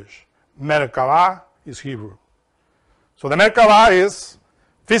English. Merkabah is Hebrew. So the Merkabah is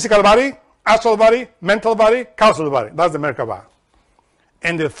physical body, astral body, mental body, causal body. That's the Merkabah.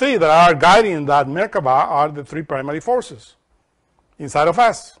 And the three that are guiding that Merkabah are the three primary forces inside of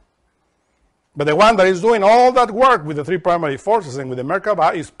us. But the one that is doing all that work with the three primary forces and with the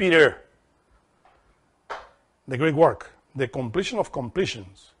Merkabah is Peter. The Greek work, the completion of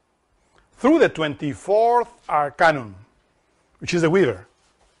completions, through the 24th arcanum, which is the weaver,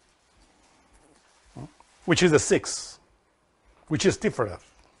 which is the sixth, which is Tiferet.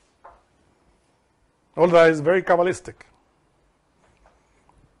 All that is very Kabbalistic.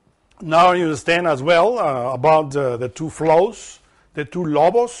 Now you understand as well about the two flows, the two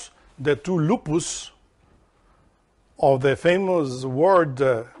lobos, the two lupus of the famous word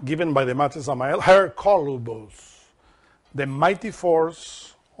given by the Master Samael, her kolubos, the mighty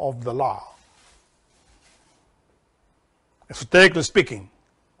force of the law. Esoterically speaking,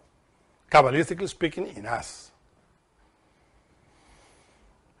 Kabbalistically speaking, in us.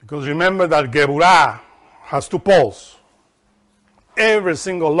 Because remember that Geburah has two poles. Every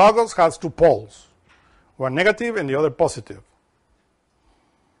single logos has two poles, one negative and the other positive.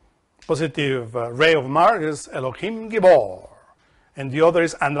 Positive ray of Mars is Elohim Gibor, and the other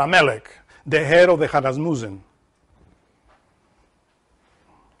is Andramelech, the head of the Hanasmusen.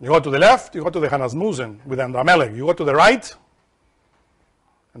 You go to the left, you go to the Hanasmusen with Andramelech. You go to the right,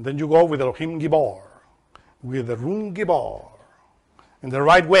 and then you go with Elohim Gibor, with the Rune Gibor, in the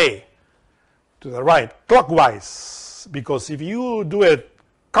right way, to the right, clockwise. Because if you do it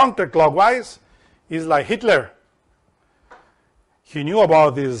counterclockwise, it's like Hitler. He knew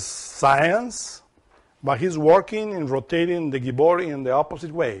about this science, but he's working and rotating the Gibor in the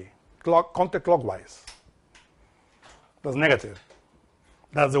opposite way, counterclockwise. That's negative.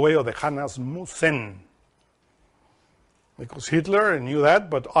 That's the way of the Hanasmusen. Because Hitler knew that,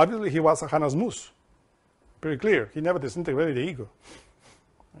 but obviously he was a Hanasmus. Pretty clear. He never disintegrated the ego.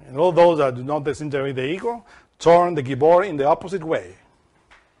 And all those that do not disintegrate the ego turn the Gibor in the opposite way.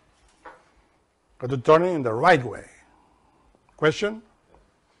 But to turn it in the right way. Question?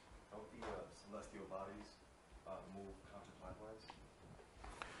 Don't the celestial bodies move counterclockwise?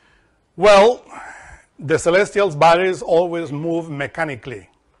 Well, the celestial bodies always move mechanically.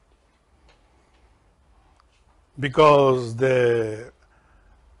 Because the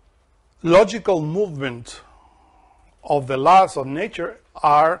logical movement of the laws of nature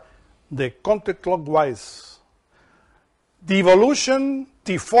are the counterclockwise. The evolution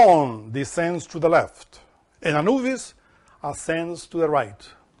Typhon descends to the left, and Anubis ascends to the right.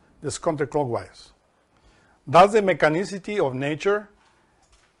 This counterclockwise. That's the mechanicity of nature,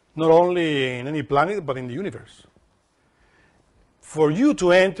 not only in any planet, but in the universe. For you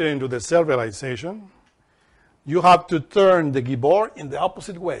to enter into the self-realization, you have to turn the Gibor in the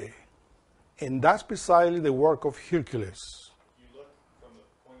opposite way. And that's precisely the work of Hercules. You look from the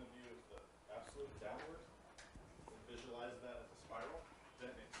point of view of the absolute downward, and visualize that as a spiral, then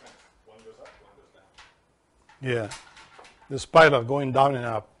it makes sense. One goes up, one goes down. Yeah, the spiral going down and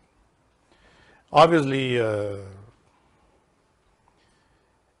up. Obviously,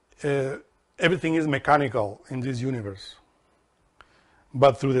 everything is mechanical in this universe.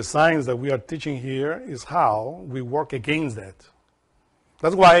 But through the science that we are teaching here is how we work against that.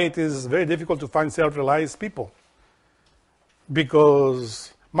 That's why it is very difficult to find self-realized people.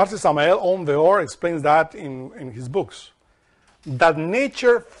 Because Master Samael on the Or explains that in his books. That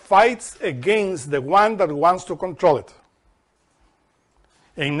nature fights against the one that wants to control it.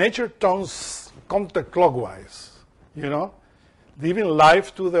 And nature turns counterclockwise, giving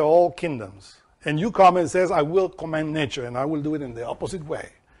life to the whole kingdoms. And you come and says, I will command nature, and I will do it in the opposite way,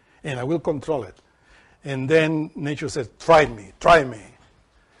 and I will control it. And then nature says, try me.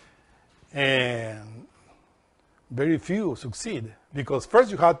 And very few succeed, because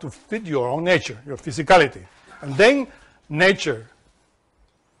first you have to fit your own nature, your physicality, and then nature,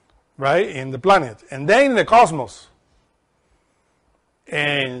 right, in the planet, and then in the cosmos.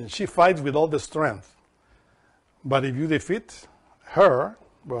 And she fights with all the strength. But if you defeat her,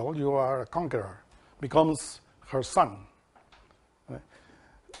 well, you are a conqueror. Becomes her son. Right?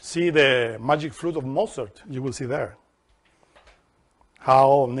 See the magic flute of Mozart, you will see there.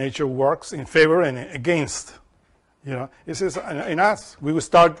 How nature works in favor and against. This is in us. We will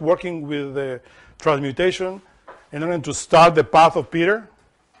start working with the transmutation in order to start the path of Peter.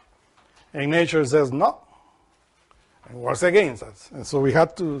 And nature says no. And works against us. And so we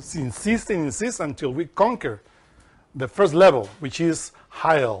have to insist until we conquer the first level, which is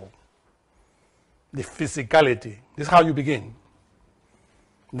Heil, the physicality. This is how you begin.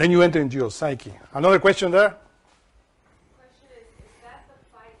 Then you enter into your psyche. Another question there? Question is,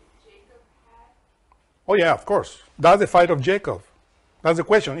 Oh, yeah, of course. That's the fight of Jacob. That's the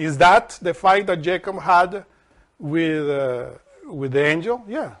question. Is that the fight that Jacob had with the angel?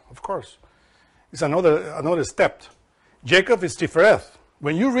 Yeah, of course. It's another step. Jacob is Tifereth.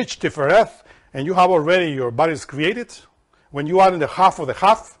 When you reach Tifereth and you have already your bodies created, when you are in the half of the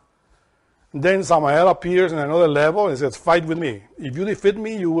half, then Samael appears in another level and says, fight with me. If you defeat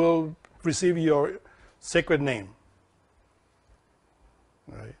me, you will receive your sacred name.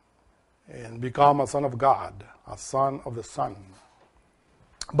 Right? And become a son of God, a son of the Son.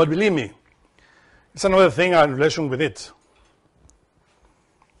 But believe me, it's another thing in relation with it.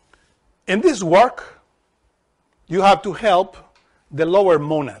 In this work, you have to help the lower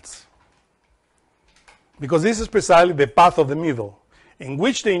monads. Because this is precisely the path of the middle, in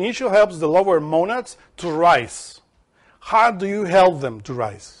which the initial helps the lower monads to rise. How do you help them to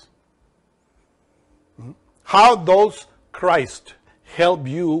rise? How does Christ help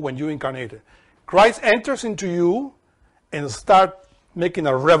you when you incarnated? Christ enters into you and start making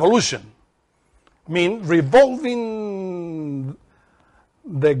a revolution. Mean revolving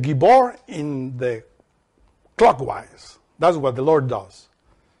the Gibor in the clockwise. That's what the Lord does.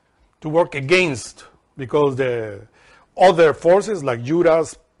 To work against, because the other forces like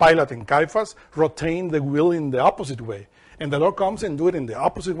Judas, Pilate, and Caiaphas rotate the wheel in the opposite way. And the Lord comes and do it in the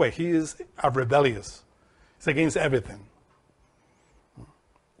opposite way. He is a rebellious. It's against everything.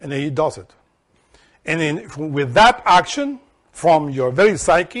 And then he does it. And then with that action, from your very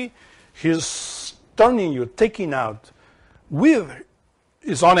psyche, he's turning you, taking out with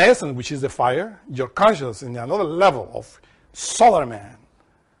his own essence, which is the fire, your consciousness in another level of solar man,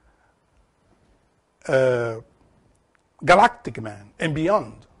 galactic man, and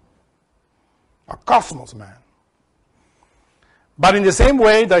beyond, a cosmos man. But in the same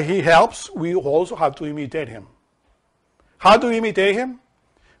way that he helps, we also have to imitate him. How do we imitate him?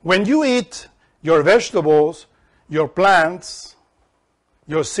 When you eat your vegetables, your plants,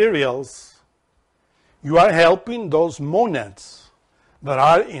 your cereals, you are helping those monads that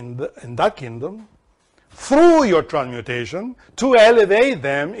are in that kingdom through your transmutation to elevate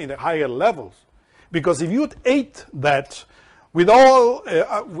them in the higher levels. Because if you ate that with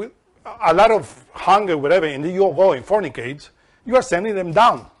with a lot of hunger, whatever, and you go and fornicate, you are sending them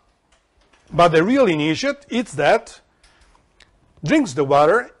down. But the real initiate eats that, drinks the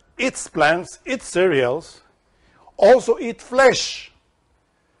water, eats plants, eats cereals, also eat flesh,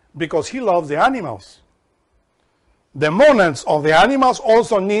 because he loves the animals. The monads of the animals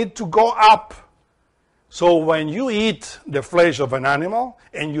also need to go up. So when you eat the flesh of an animal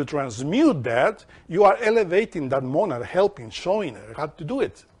and you transmute that, you are elevating that monad, helping, showing her how to do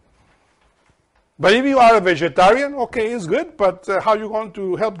it. But if you are a vegetarian, okay, it's good, but how are you going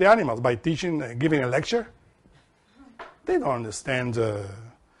to help the animals? By teaching, giving a lecture? They don't understand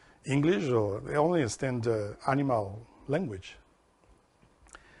English, or they only understand animal language.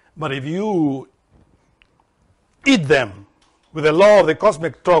 But if you eat them with the law of the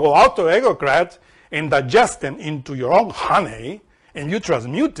cosmic trogo auto-egocrat and digest them into your own honey, and you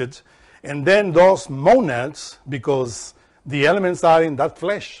transmute it, and then those monads, because the elements are in that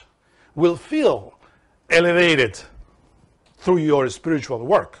flesh, will feel elevated through your spiritual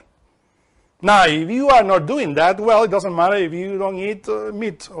work. Now, if you are not doing that, well, it doesn't matter if you don't eat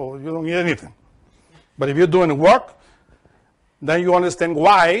meat or you don't eat anything. But if you're doing work, then you understand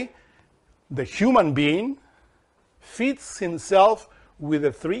why the human being feeds himself with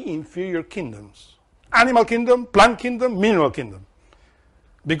the three inferior kingdoms: animal kingdom, plant kingdom, mineral kingdom.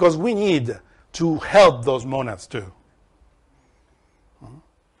 Because we need to help those monads too.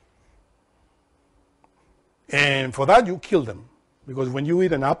 And for that, you kill them. Because when you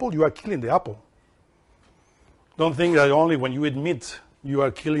eat an apple, you are killing the apple. Don't think that only when you eat meat, you are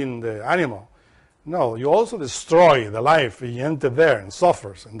killing the animal. No, you also destroy the life. He entered there and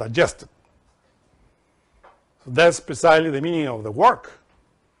suffers and digests it. So that's precisely the meaning of the work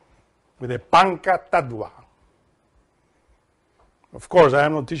with the panka tadwa. Of course, I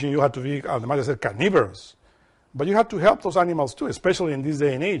am not teaching you how to be, as the Master said, carnivorous. But you have to help those animals too, especially in this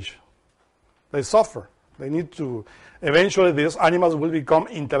day and age. They suffer. They need to, eventually these animals will become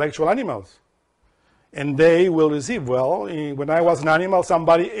intellectual animals. And they will receive, well, when I was an animal,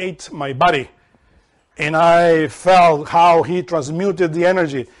 somebody ate my body. And I felt how he transmuted the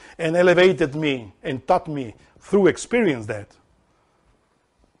energy and elevated me and taught me through experience that.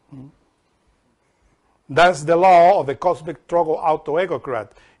 That's the law of the cosmic trogo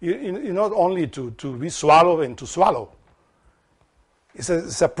auto-egocrat. Not only to be swallowed and to swallow.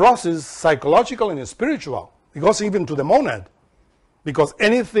 It's a process, psychological and spiritual. It goes even to the monad. Because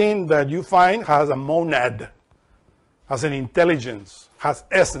anything that you find has a monad, has an intelligence, has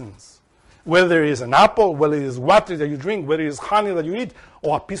essence. Whether it is an apple, whether it is water that you drink, whether it is honey that you eat,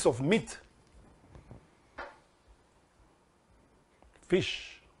 or a piece of meat.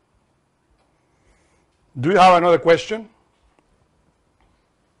 Fish. Do you have another question?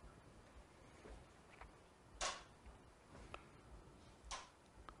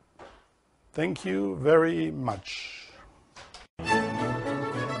 Thank you very much.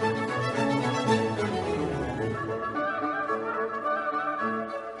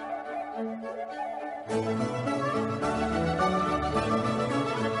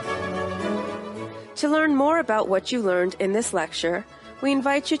 To learn more about what you learned in this lecture, we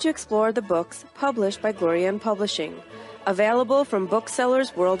invite you to explore the books published by Glorian Publishing, available from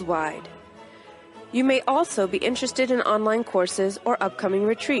booksellers worldwide. You may also be interested in online courses or upcoming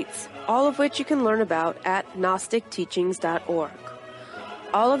retreats, all of which you can learn about at GnosticTeachings.org.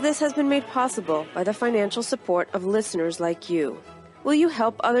 All of this has been made possible by the financial support of listeners like you. Will you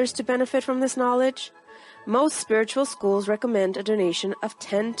help others to benefit from this knowledge? Most spiritual schools recommend a donation of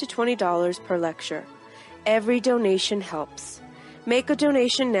 $10 to $20 per lecture. Every donation helps. Make a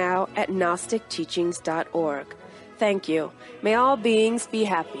donation now at GnosticTeachings.org. Thank you. May all beings be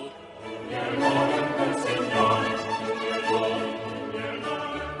happy.